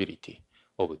probability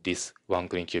of this one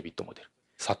clean qubit model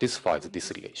satisfies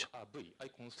this relation.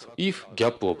 So if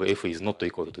gap of f is not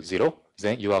equal to 0,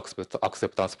 then your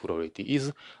acceptance probability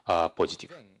is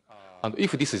positive. And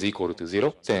if this is equal to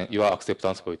 0, then your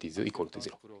acceptance probability is equal to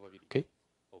 0. Okay?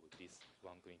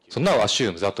 So now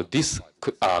assume that this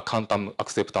quantum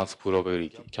acceptance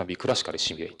probability can be classically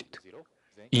simulated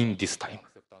in this time,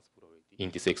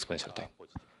 in this exponential time.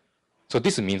 So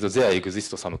this means there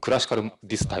exists some classical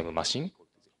this time machine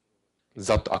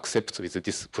that accepts with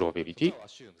this probability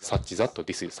such that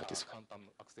this is satisfied.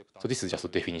 So this is just a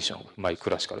definition of my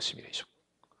classical simulation.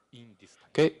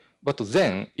 Okay, but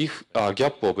then if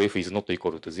gap of f is not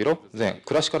equal to 0, then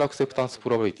classical acceptance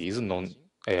probability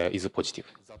is positive.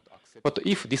 But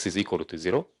if this is equal to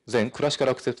 0, then classical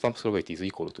acceptance probability is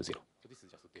equal to 0.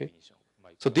 Okay,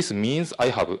 so this means I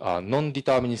have a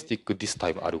non-deterministic this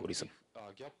time algorithm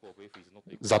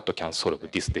that can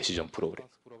solve this decision problem.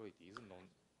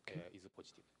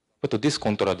 But this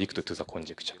contradicts to the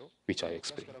conjecture, which I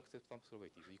explained.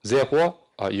 Therefore,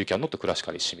 you cannot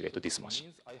classically simulate this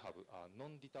machine.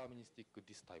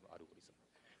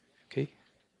 Okay.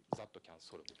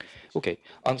 Okay,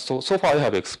 and so far I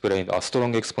have explained a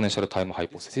strong exponential time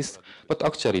hypothesis, but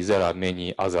actually there are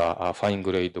many other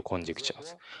fine-grained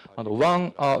conjectures. And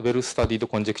one well-studied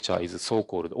conjecture is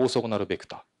so-called orthogonal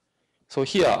vector. So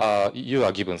here you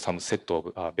are given some set of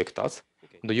vectors.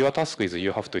 And your task is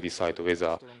you have to decide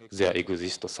whether there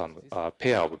exists some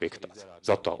pair of vectors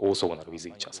that are orthogonal with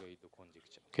each other.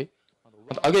 Okay?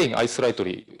 And again, I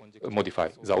slightly modify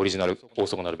the original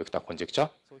orthogonal vector conjecture.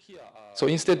 So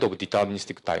instead of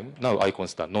deterministic time, now I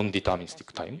consider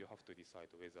non-deterministic time.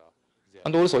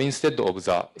 And also instead of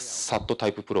the SAT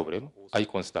type problem, I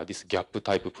consider this gap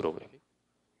type problem.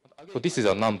 So this is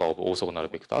a number of orthogonal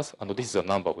vectors, and this is a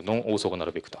number of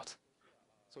non-orthogonal vectors.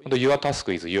 And your task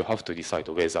is you have to decide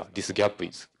whether this gap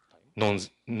is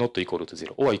not equal to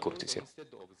 0 or equal to 0.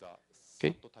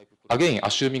 Okay? Again,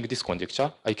 assuming this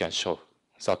conjecture, I can show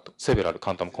that several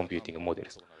quantum computing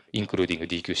models, including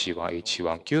DQC1,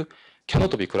 HC1Q,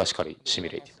 cannot be classically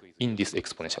simulated in this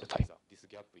exponential time.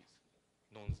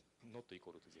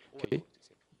 Okay?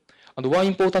 And one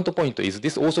important point is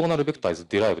this orthogonal vector is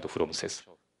derived from CES.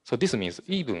 So this means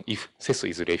even if CES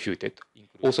is refuted,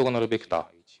 orthogonal vector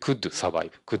could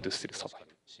survive, could still survive.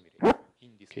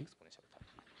 Okay.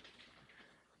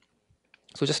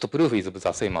 So just the proof is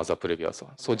the same as the previous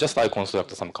one. So just I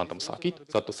construct some quantum circuit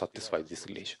that satisfies this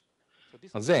relation.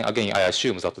 And then again, I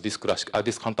assume that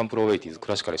this quantum probability is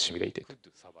classically simulated.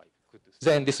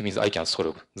 Then this means I can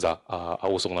solve the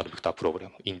orthogonal vector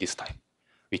problem in this time,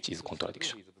 which is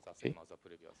contradiction. Okay.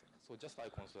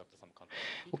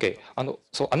 Okay, and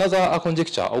so another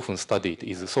conjecture often studied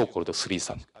is so-called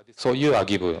three-sum. So you are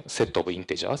given a set of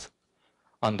integers,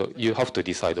 and you have to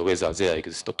decide whether there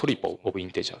exists a triple of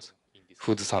integers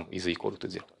whose sum is equal to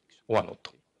 0 or not.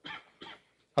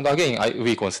 And again,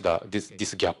 we consider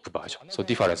this gap version. So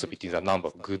difference between the number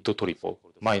of good triple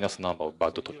minus number of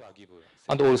bad triple,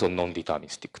 and also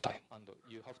non-deterministic time.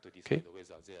 Okay.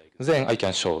 Then I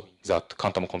can show that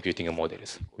quantum computing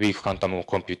models, weak quantum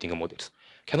computing models,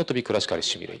 cannot be classically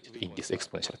simulated in this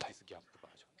exponential time.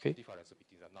 Okay.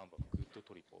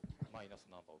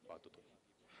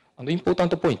 And the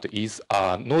important point is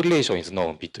no relation is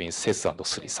known between CES and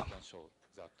three-sum.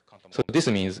 So this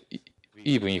means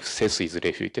even if CES is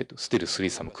refuted, still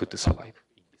three-sum could survive.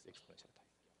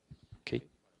 Okay.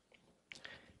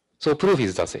 So proof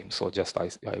is the same. So just I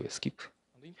will skip.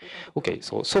 Okay,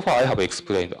 so far I have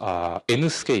explained n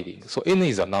scaling. So n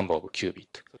is a number of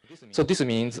qubits. So this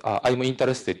means I'm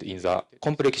interested in the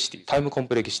complexity, time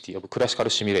complexity of classical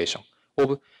simulation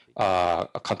of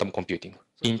quantum computing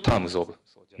in terms of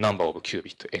number of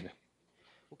qubits n.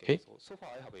 Okay.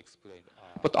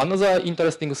 But another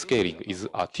interesting scaling is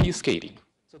T scaling.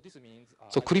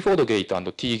 So Clifford gate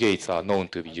and T gates are known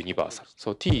to be universal.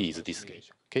 So T is this gate.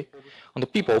 Okay.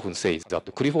 And people often say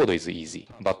that Clifford is easy,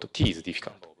 but T is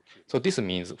difficult. So this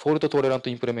means fault-tolerant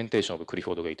implementation of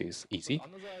Clifford gate is easy,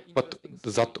 but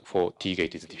that for T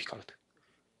gate is difficult.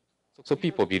 So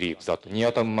people believe that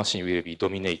near-term machine will be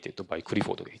dominated by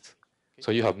Clifford gates.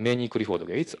 So you have many Clifford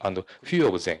gates, and few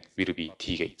of them will be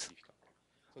T gates.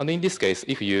 And in this case,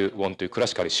 if you want to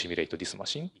classically simulate this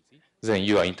machine, then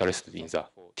you are interested in the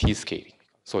T scaling.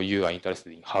 So you are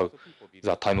interested in how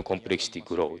the time complexity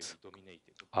grows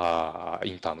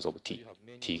in terms of T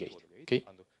gate. Okay?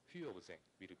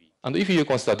 And if you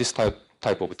consider this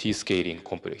type of T scaling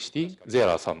complexity, there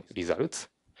are some results.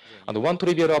 And one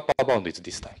trivial upper bound is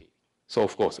this time. So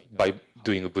of course, by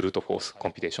doing brute force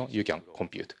computation, you can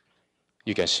compute.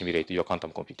 You can simulate your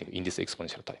quantum computing in this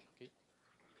exponential time.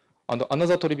 And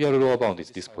another trivial lower bound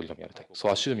is this polynomial time. So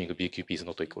assuming BQP is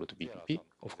not equal to BPP,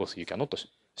 of course you cannot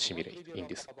simulate in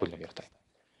this polynomial time.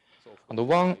 And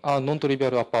one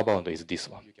non-trivial upper bound is this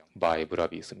one by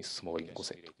Bravey, Smith, Smalling,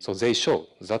 Gosset. So they show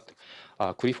that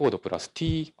Clifford plus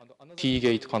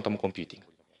T-gate quantum computing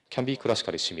can be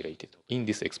classically simulated in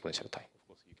this exponential time.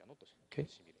 Okay?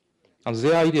 And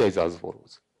their idea is as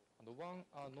follows.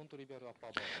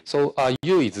 So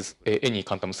U is any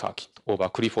quantum circuit over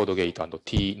Clifford gate and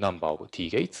T number of T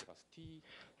gates.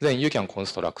 Then you can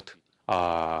construct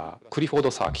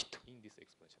Clifford circuit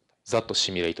that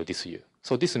simulate this U.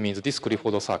 So this means this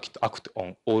Clifford circuit acts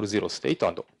on all zero state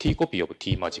and T copy of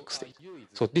T magic state.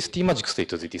 So this T magic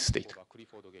state is this state.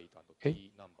 Okay?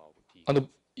 And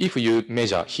if you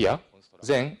measure here,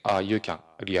 then you can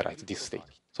realize this state.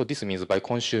 So this means by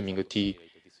consuming T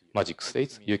magic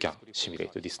states, you can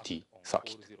simulate this T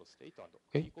circuit.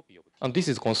 Okay? And this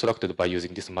is constructed by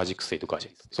using this magic state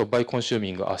gadget. So by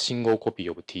consuming a single copy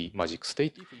of T magic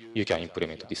state, you can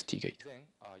implement this T gate.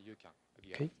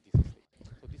 Okay?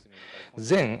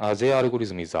 Then their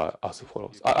algorithm is as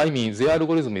follows. I mean, their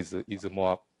algorithm is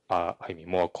more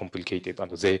more complicated,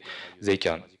 and they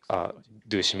can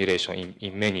do simulation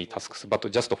in many tasks.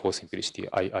 But just for simplicity,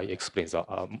 I explain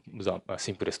the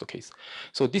simplest case.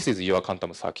 So this is your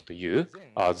quantum circuit U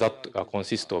that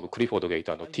consists of Clifford gate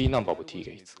and T number of T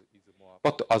gates.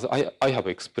 But as I have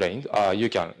explained, you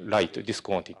can write this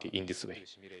quantity in this way.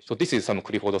 So this is some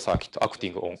Clifford circuit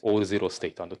acting on all zero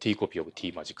state and T copy of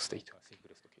T magic state.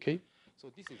 Okay?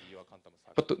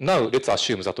 But now let's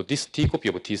assume that this T copy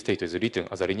of T state is written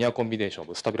as a linear combination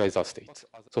of stabilizer states.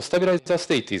 So stabilizer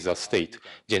state is a state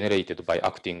generated by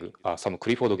acting some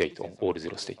Clifford gate on all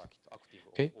zero state.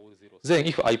 Okay? Then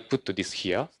if I put this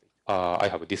here, I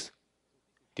have this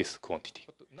quantity.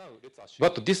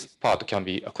 But this part can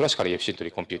be classically efficiently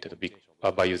computed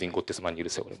by using Gottes-Manuel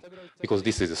theorem, because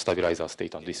this is a stabilizer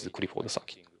state and this is a Clifford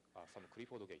circuit.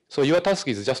 So your task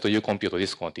is just you compute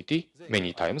this quantity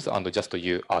many times and just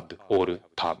you add all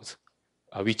terms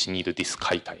which need this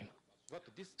chi time.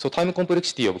 So time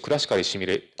complexity of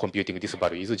classically computing this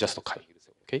value is just chi.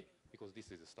 Okay?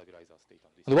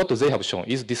 And what they have shown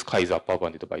is this chi is upper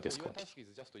bounded by this quantity.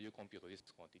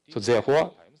 So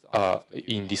therefore,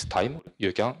 in this time,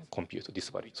 you can compute this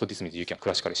value. So this means you can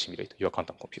classically simulate your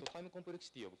quantum computer.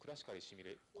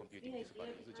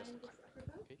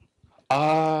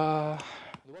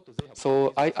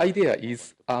 So idea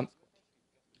is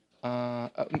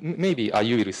maybe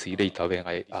you will see later when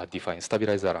I define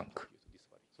stabilizer rank.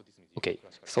 Okay,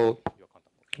 so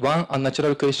one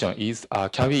unnatural question is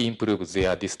can we improve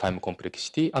this time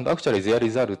complexity? And actually their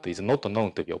result is not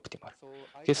known to be optimal.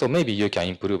 Okay, so maybe you can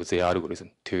improve the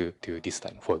algorithm to this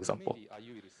time, for example.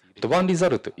 The one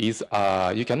result is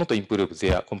you cannot improve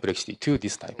their complexity to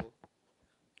this time.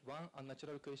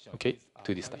 Okay,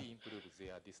 to this time.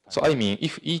 So I mean,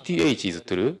 if ETH is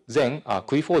true, then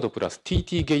Clifford plus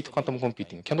TT gate quantum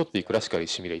computing cannot be classically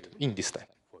simulated in this time.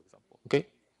 Okay,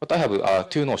 but I have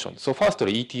two notions. So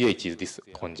firstly, ETH is this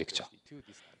conjecture.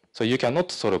 So you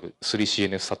cannot solve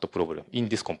 3CNF SAT problem in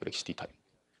this complexity time.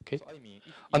 Okay,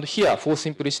 and here for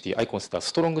simplicity, I consider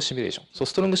strong simulation. So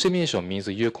strong simulation means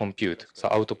you compute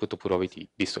the output probability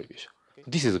distribution.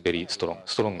 This is very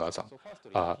stronger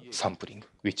than sampling,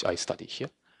 which I study here.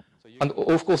 And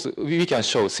of course, we can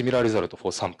show similar result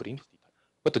for sampling,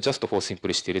 but just for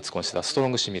simplicity, let's consider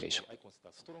strong simulation.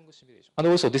 And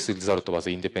also, this result was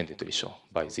independently shown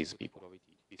by these people.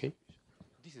 Okay?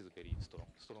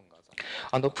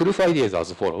 And the proof idea is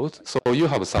as follows. So you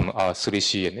have some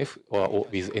 3CNF or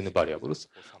with n variables,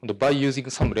 and by using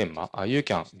some lemma, you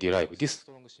can derive this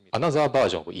another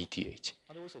version of ETH.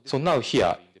 So now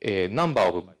here, a number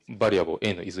of variable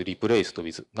n is replaced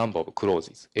with number of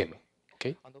clauses m.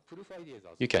 Okay,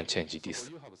 you can change this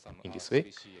in this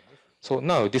way. So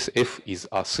now this f is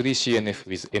a 3CNF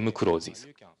with m clauses.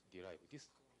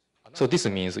 So this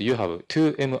means you have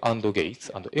two m AND gates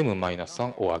and m minus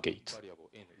 1 OR gates.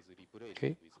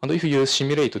 Okay, and if you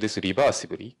simulate this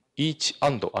reversibly, each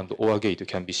AND and OR gate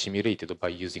can be simulated by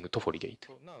using Toffoli gate.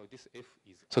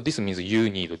 So this means you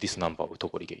need this number of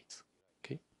Toffoli gates.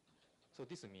 Okay,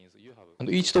 and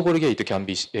each Toffoli gate can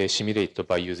be simulated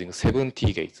by using 7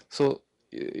 T gates. So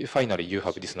finally, you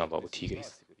have this number of T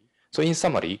gates. So in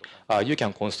summary, you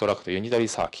can construct a unitary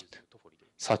circuit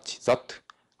such that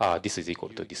this is equal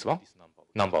to this one,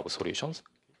 number of solutions.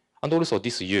 And also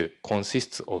this U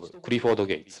consists of Clifford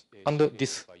gates and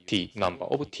this T number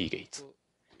of T gates.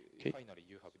 Okay.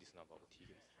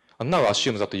 And now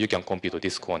assume that you can compute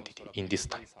this quantity in this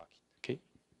time. Okay.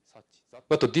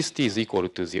 But this T is equal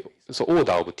to so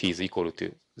order of T is equal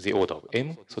to the order of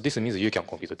M. So this means you can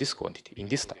compute this quantity in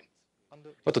this time.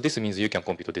 But this means you can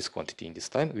compute this quantity in this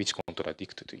time, which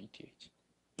contradicts to ETH.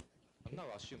 Now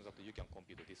assume that you can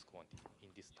compute this quantity in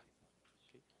this time.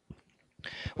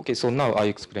 Okay, so now I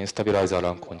explain stabilizer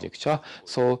rank conjecture.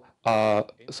 So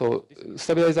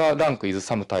stabilizer rank is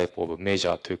some type of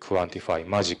measure to quantify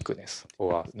magicness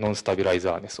or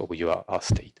non-stabilizerness of your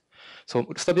state. So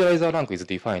stabilizer rank is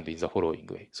defined in the following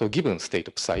way. So given state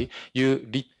of psi, you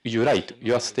write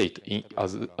your state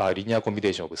as a linear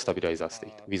combination of stabilizer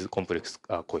state with complex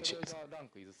coefficients.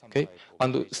 Okay,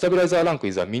 and stabilizer rank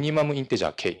is a minimum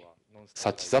integer k,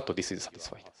 such that this is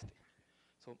satisfied.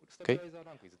 Okay,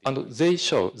 and they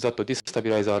show that this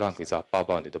stabilizer rank is upper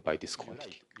bounded by this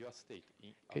quantity.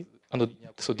 Okay, and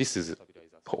so this is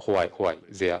why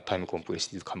their time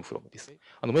complexities come from this.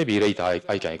 And maybe later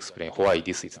I can explain why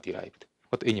this is derived.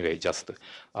 But anyway, just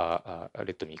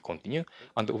let me continue.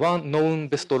 And one known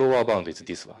best lower bound is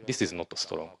this one. This is not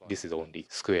strong. This is only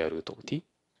square root of t.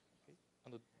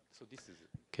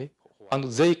 Okay, and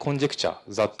they conjecture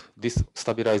that this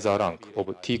stabilizer rank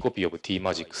of t copy of t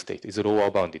magic state is lower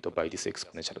bounded by this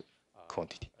exponential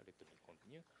quantity.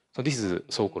 So this is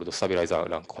so-called stabilizer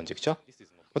rank conjecture.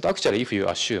 But actually, if you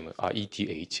assume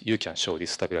ETH, you can show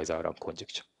this stabilizer rank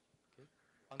conjecture.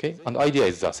 Okay, and the idea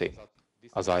is the same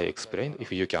as I explained.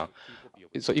 If you can,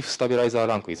 so if stabilizer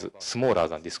rank is smaller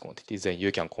than this quantity, then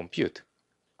you can compute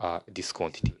this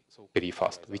quantity very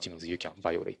fast, which means you can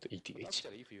violate ETH.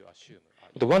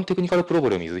 The one technical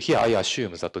problem is here I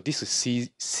assume that this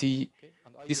C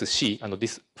and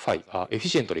this phi are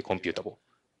efficiently computable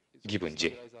given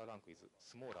J.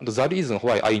 And the reason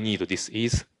why I need this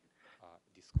is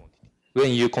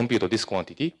when you compute this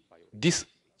quantity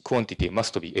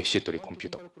must be efficiently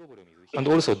computable. And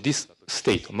also this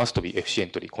state must be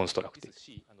efficiently constructed.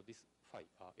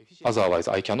 Otherwise,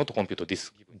 I cannot compute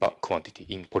this quantity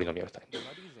in polynomial time.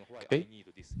 Okay?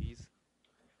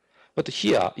 But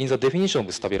here, in the definition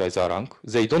of stabilizer rank,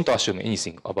 they don't assume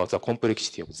anything about the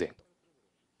complexity of them.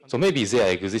 So maybe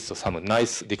there exists some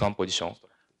nice decomposition,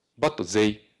 but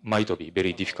they might be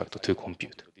very difficult to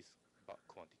compute.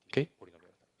 Okay?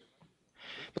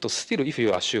 But still, if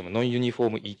you assume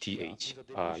non-uniform ETH,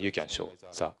 you can show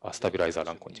the stabilizer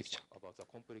rank conjecture.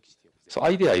 So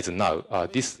idea is now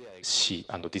this C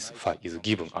and this phi is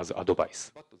given as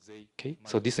advice. Okay?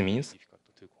 So this means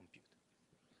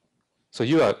so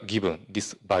you are given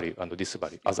this value and this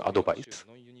value as advice.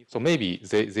 So maybe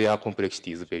their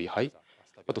complexity is very high,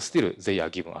 but still they are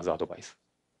given as advice.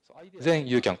 Then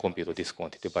you can compute this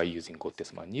quantity by using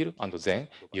Gottesman-Neal, and then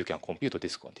you can compute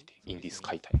this quantity in this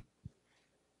chi time.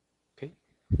 Okay.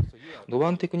 The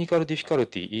one technical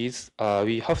difficulty is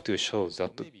we have to show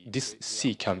that this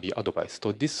C can be advised.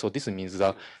 So this means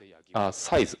the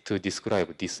size to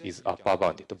describe this is upper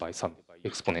bounded by some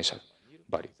exponential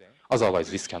value.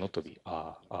 Otherwise, this cannot be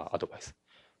advised.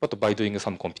 But by doing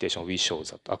some computation, we show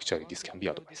that actually this can be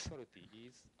advised.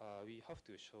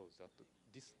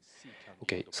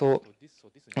 Okay, so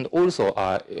and also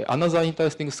another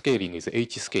interesting scaling is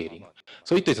H scaling.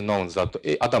 So it is known that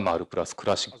Adamar plus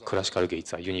classical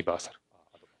gates are universal.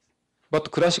 But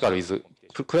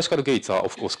classical gates are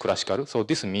of course classical. So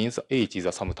this means H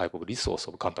is some type of resource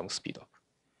of quantum speedup.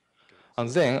 And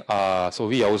then, so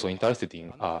we are also interested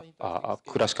in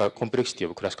classical complexity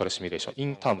of classical simulation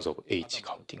in terms of H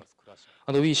counting.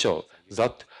 And we show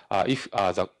that if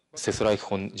the Sesselreich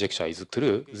conjecture is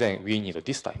true, then we need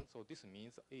this time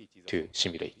to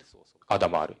simulate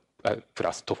Adamar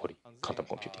plus Toffoli quantum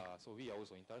computing.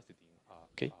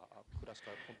 Okay.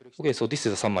 Okay, so this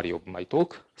is a summary of my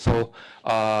talk. So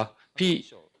P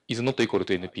is not equal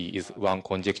to NP is one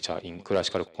conjecture in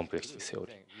classical complexity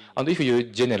theory. And if you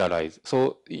generalize,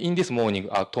 so in this morning,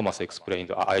 Thomas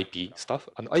explained IP stuff,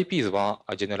 and IP is one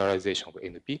generalization of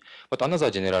NP, but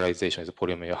another generalization is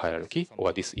polynomial hierarchy,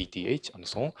 or this ETH, and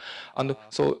so on. And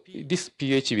so this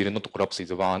PH will not collapse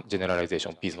with one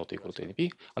generalization, P is not equal to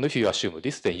NP. And if you assume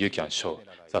this, then you can show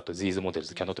that these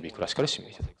models cannot be classically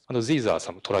simulated. And these are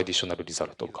some traditional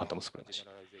results of quantum supremacy.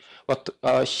 But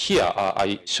here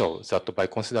I show that by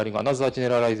considering another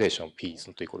generalization, P is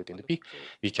not equal to NP,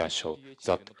 we can show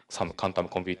that some quantum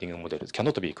computing models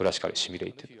cannot be classically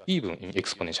simulated, even in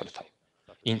exponential time,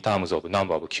 in terms of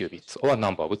number of qubits or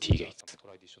number of T gates.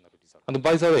 And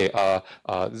by the way,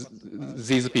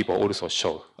 these people also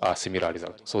show similar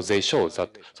results. So they show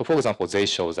that, so for example, they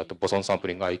show that boson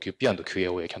sampling IQP and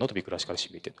QAOA cannot be classically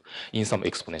simulated in some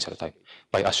exponential time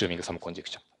by assuming some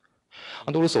conjecture.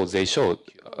 And also they show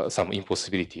some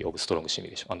impossibility of strong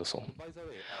simulation and so on.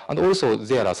 And also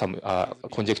there are some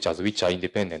conjectures which are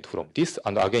independent from this.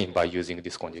 And again, by using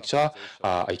this conjecture,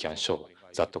 I can show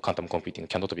that quantum computing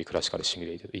cannot be classically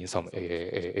simulated in some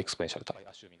exponential time.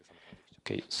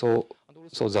 Okay, so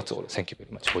that's all. Thank you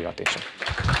very much for your attention.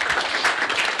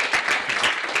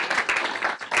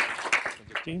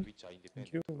 Okay,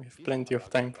 thank you. We have plenty of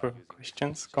time for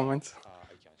questions, comments.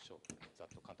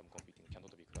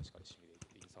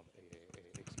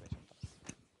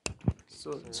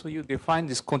 So you define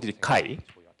this quantity chi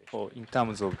or in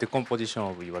terms of decomposition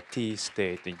of your T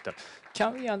state.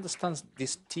 Can we understand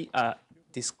this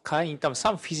this chi in terms of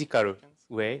some physical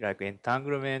way, like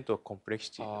entanglement or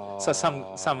complexity? So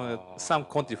some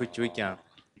quantity which we can,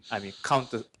 I mean,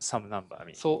 count some number. I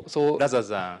mean, So rather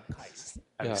than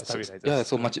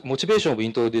so motivation of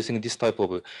introducing this type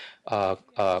of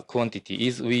quantity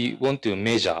is we want to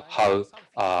measure how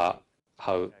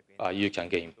you can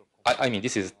gain. I mean,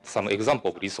 this is some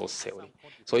example of resource theory.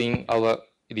 So in our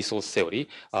resource theory,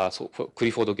 so for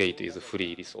Clifford gate is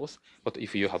free resource, but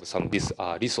if you have some this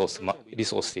resource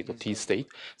state or T state,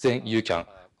 then you can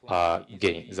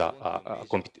gain the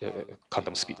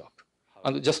quantum speed up.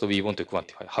 And just we want to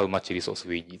quantify how much resource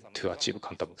we need to achieve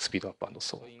quantum speed up and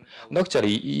so on. And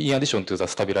actually, in addition to the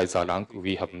stabilizer rank,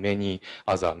 we have many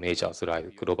other measures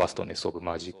like robustness of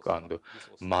magic and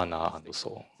mana and so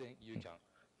on.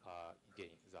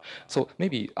 So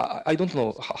maybe, I don't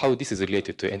know how this is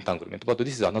related to entanglement, but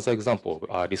this is another example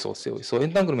of resource theory. So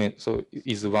entanglement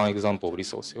is one example of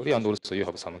resource theory, and also you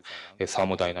have some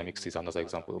thermodynamics is another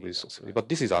example of resource theory, but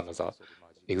this is another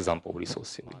example of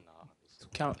resource theory.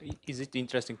 Is it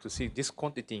interesting to see this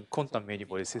quantity in quantum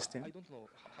many-body system? I don't know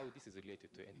how this is related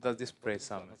to entanglement. Does this play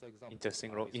some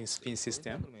interesting role in spin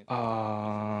system?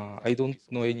 I don't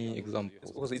know any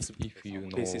example. Because it's if you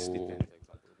know. basis dependent.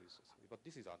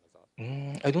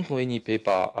 I don't know any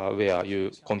paper where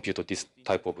you compute this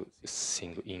type of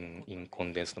thing in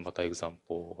condensed matter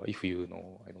example. If you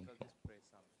know, I don't know.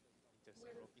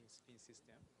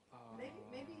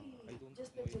 Maybe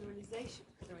just a generalization.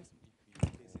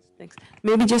 Thanks.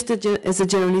 Maybe just as a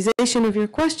generalization of your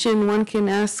question,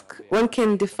 one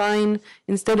can define,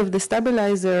 instead of the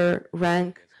stabilizer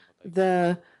rank,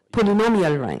 the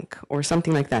polynomial rank or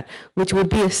something like that, which would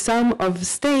be a sum of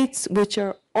states which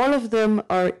are, all of them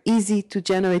are easy to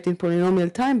generate in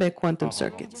polynomial time by quantum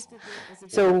circuits.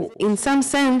 So in some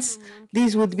sense,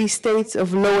 these would be states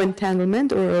of low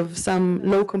entanglement or of some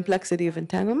low complexity of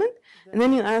entanglement. And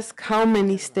then you ask how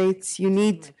many states you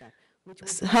need,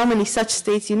 how many such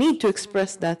states you need to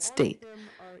express that state.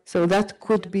 So that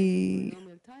could be,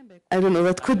 I don't know,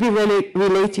 that could be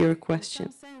relate to your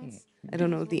question. I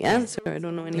don't know the answer. I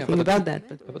don't know anything about that.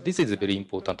 But this is a very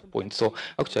important point. So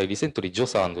actually, recently,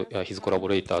 Josa and his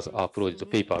collaborators uploaded a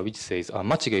paper which says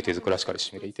match gate is classically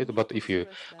simulated, but if you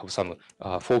have some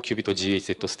 4-qubit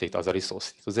GHZ state as a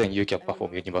resource, so then you can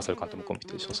perform universal quantum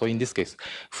computation. So in this case,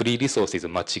 free resource is a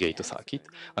match gate circuit,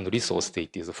 and resource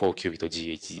state is a 4-qubit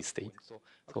GHZ state.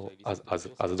 So as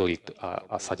Dorit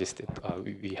suggested,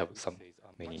 we have some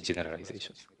many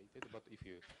generalizations.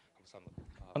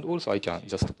 And also, I can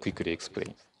just quickly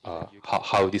explain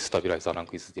how this stabilizer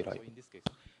rank is derived.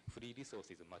 Free resource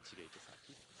is a match gate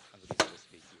circuit, and resource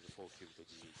state is a 4-qubit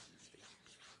GHZ state.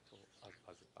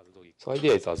 So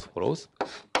idea is as follows.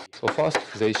 So first,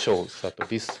 they show that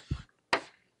this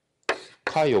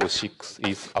chi of 6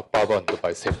 is upper bound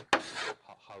by 7.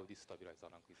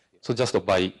 So just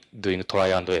by doing try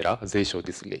and error, they show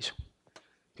this relation.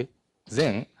 Okay.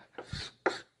 Then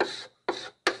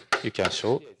you can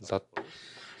show that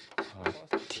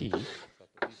T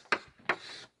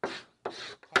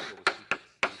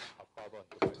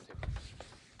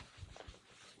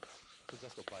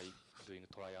just by doing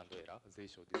try and error, they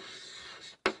show this.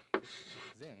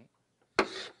 Then you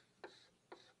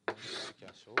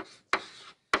can show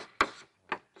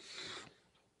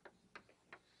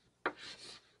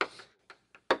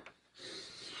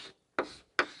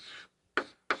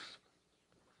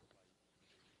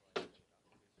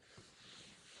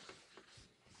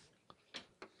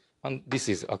and this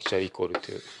is actually equal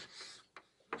to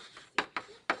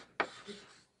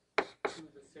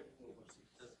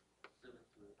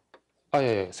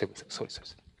yeah, 7. Sorry.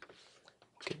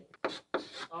 Okay.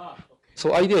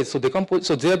 So idea is so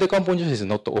their decomposition is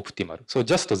not optimal. So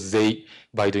just they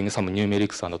by doing some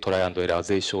numerics and try and error,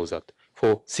 they show that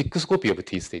for 6 copy of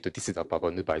T state, this is upper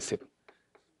bound by 7.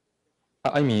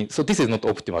 I mean, so this is not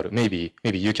optimal. Maybe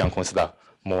you can consider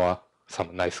more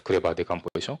some nice clever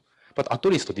decomposition. But at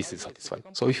least this is satisfied.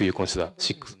 So if you consider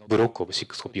 6 block of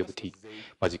 6 copy of T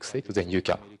magic state, then you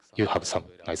have some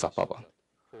nice upper bound.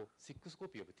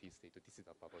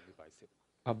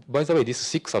 By the way, this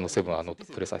 6 and 7 are not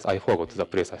precise. I forgot the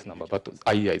precise number, but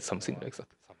idea is something like that.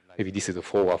 Maybe this is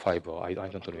 4 or 5, or I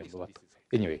don't remember. But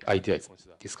anyway, idea is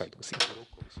this kind of thing.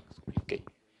 Okay.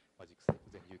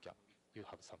 You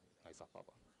have some nice upper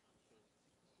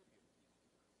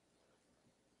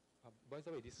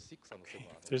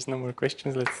If there's no more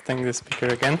questions, let's thank the speaker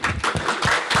again.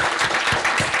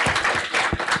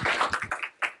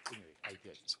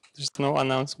 There's no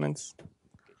announcements.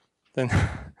 Then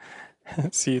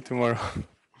see you tomorrow.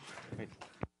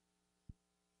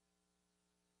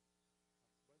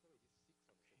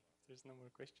 There's no more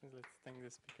questions. Let's thank the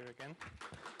speaker again.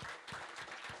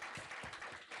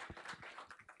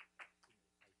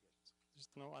 There's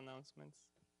no announcements.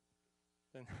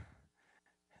 Then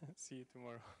see you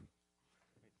tomorrow.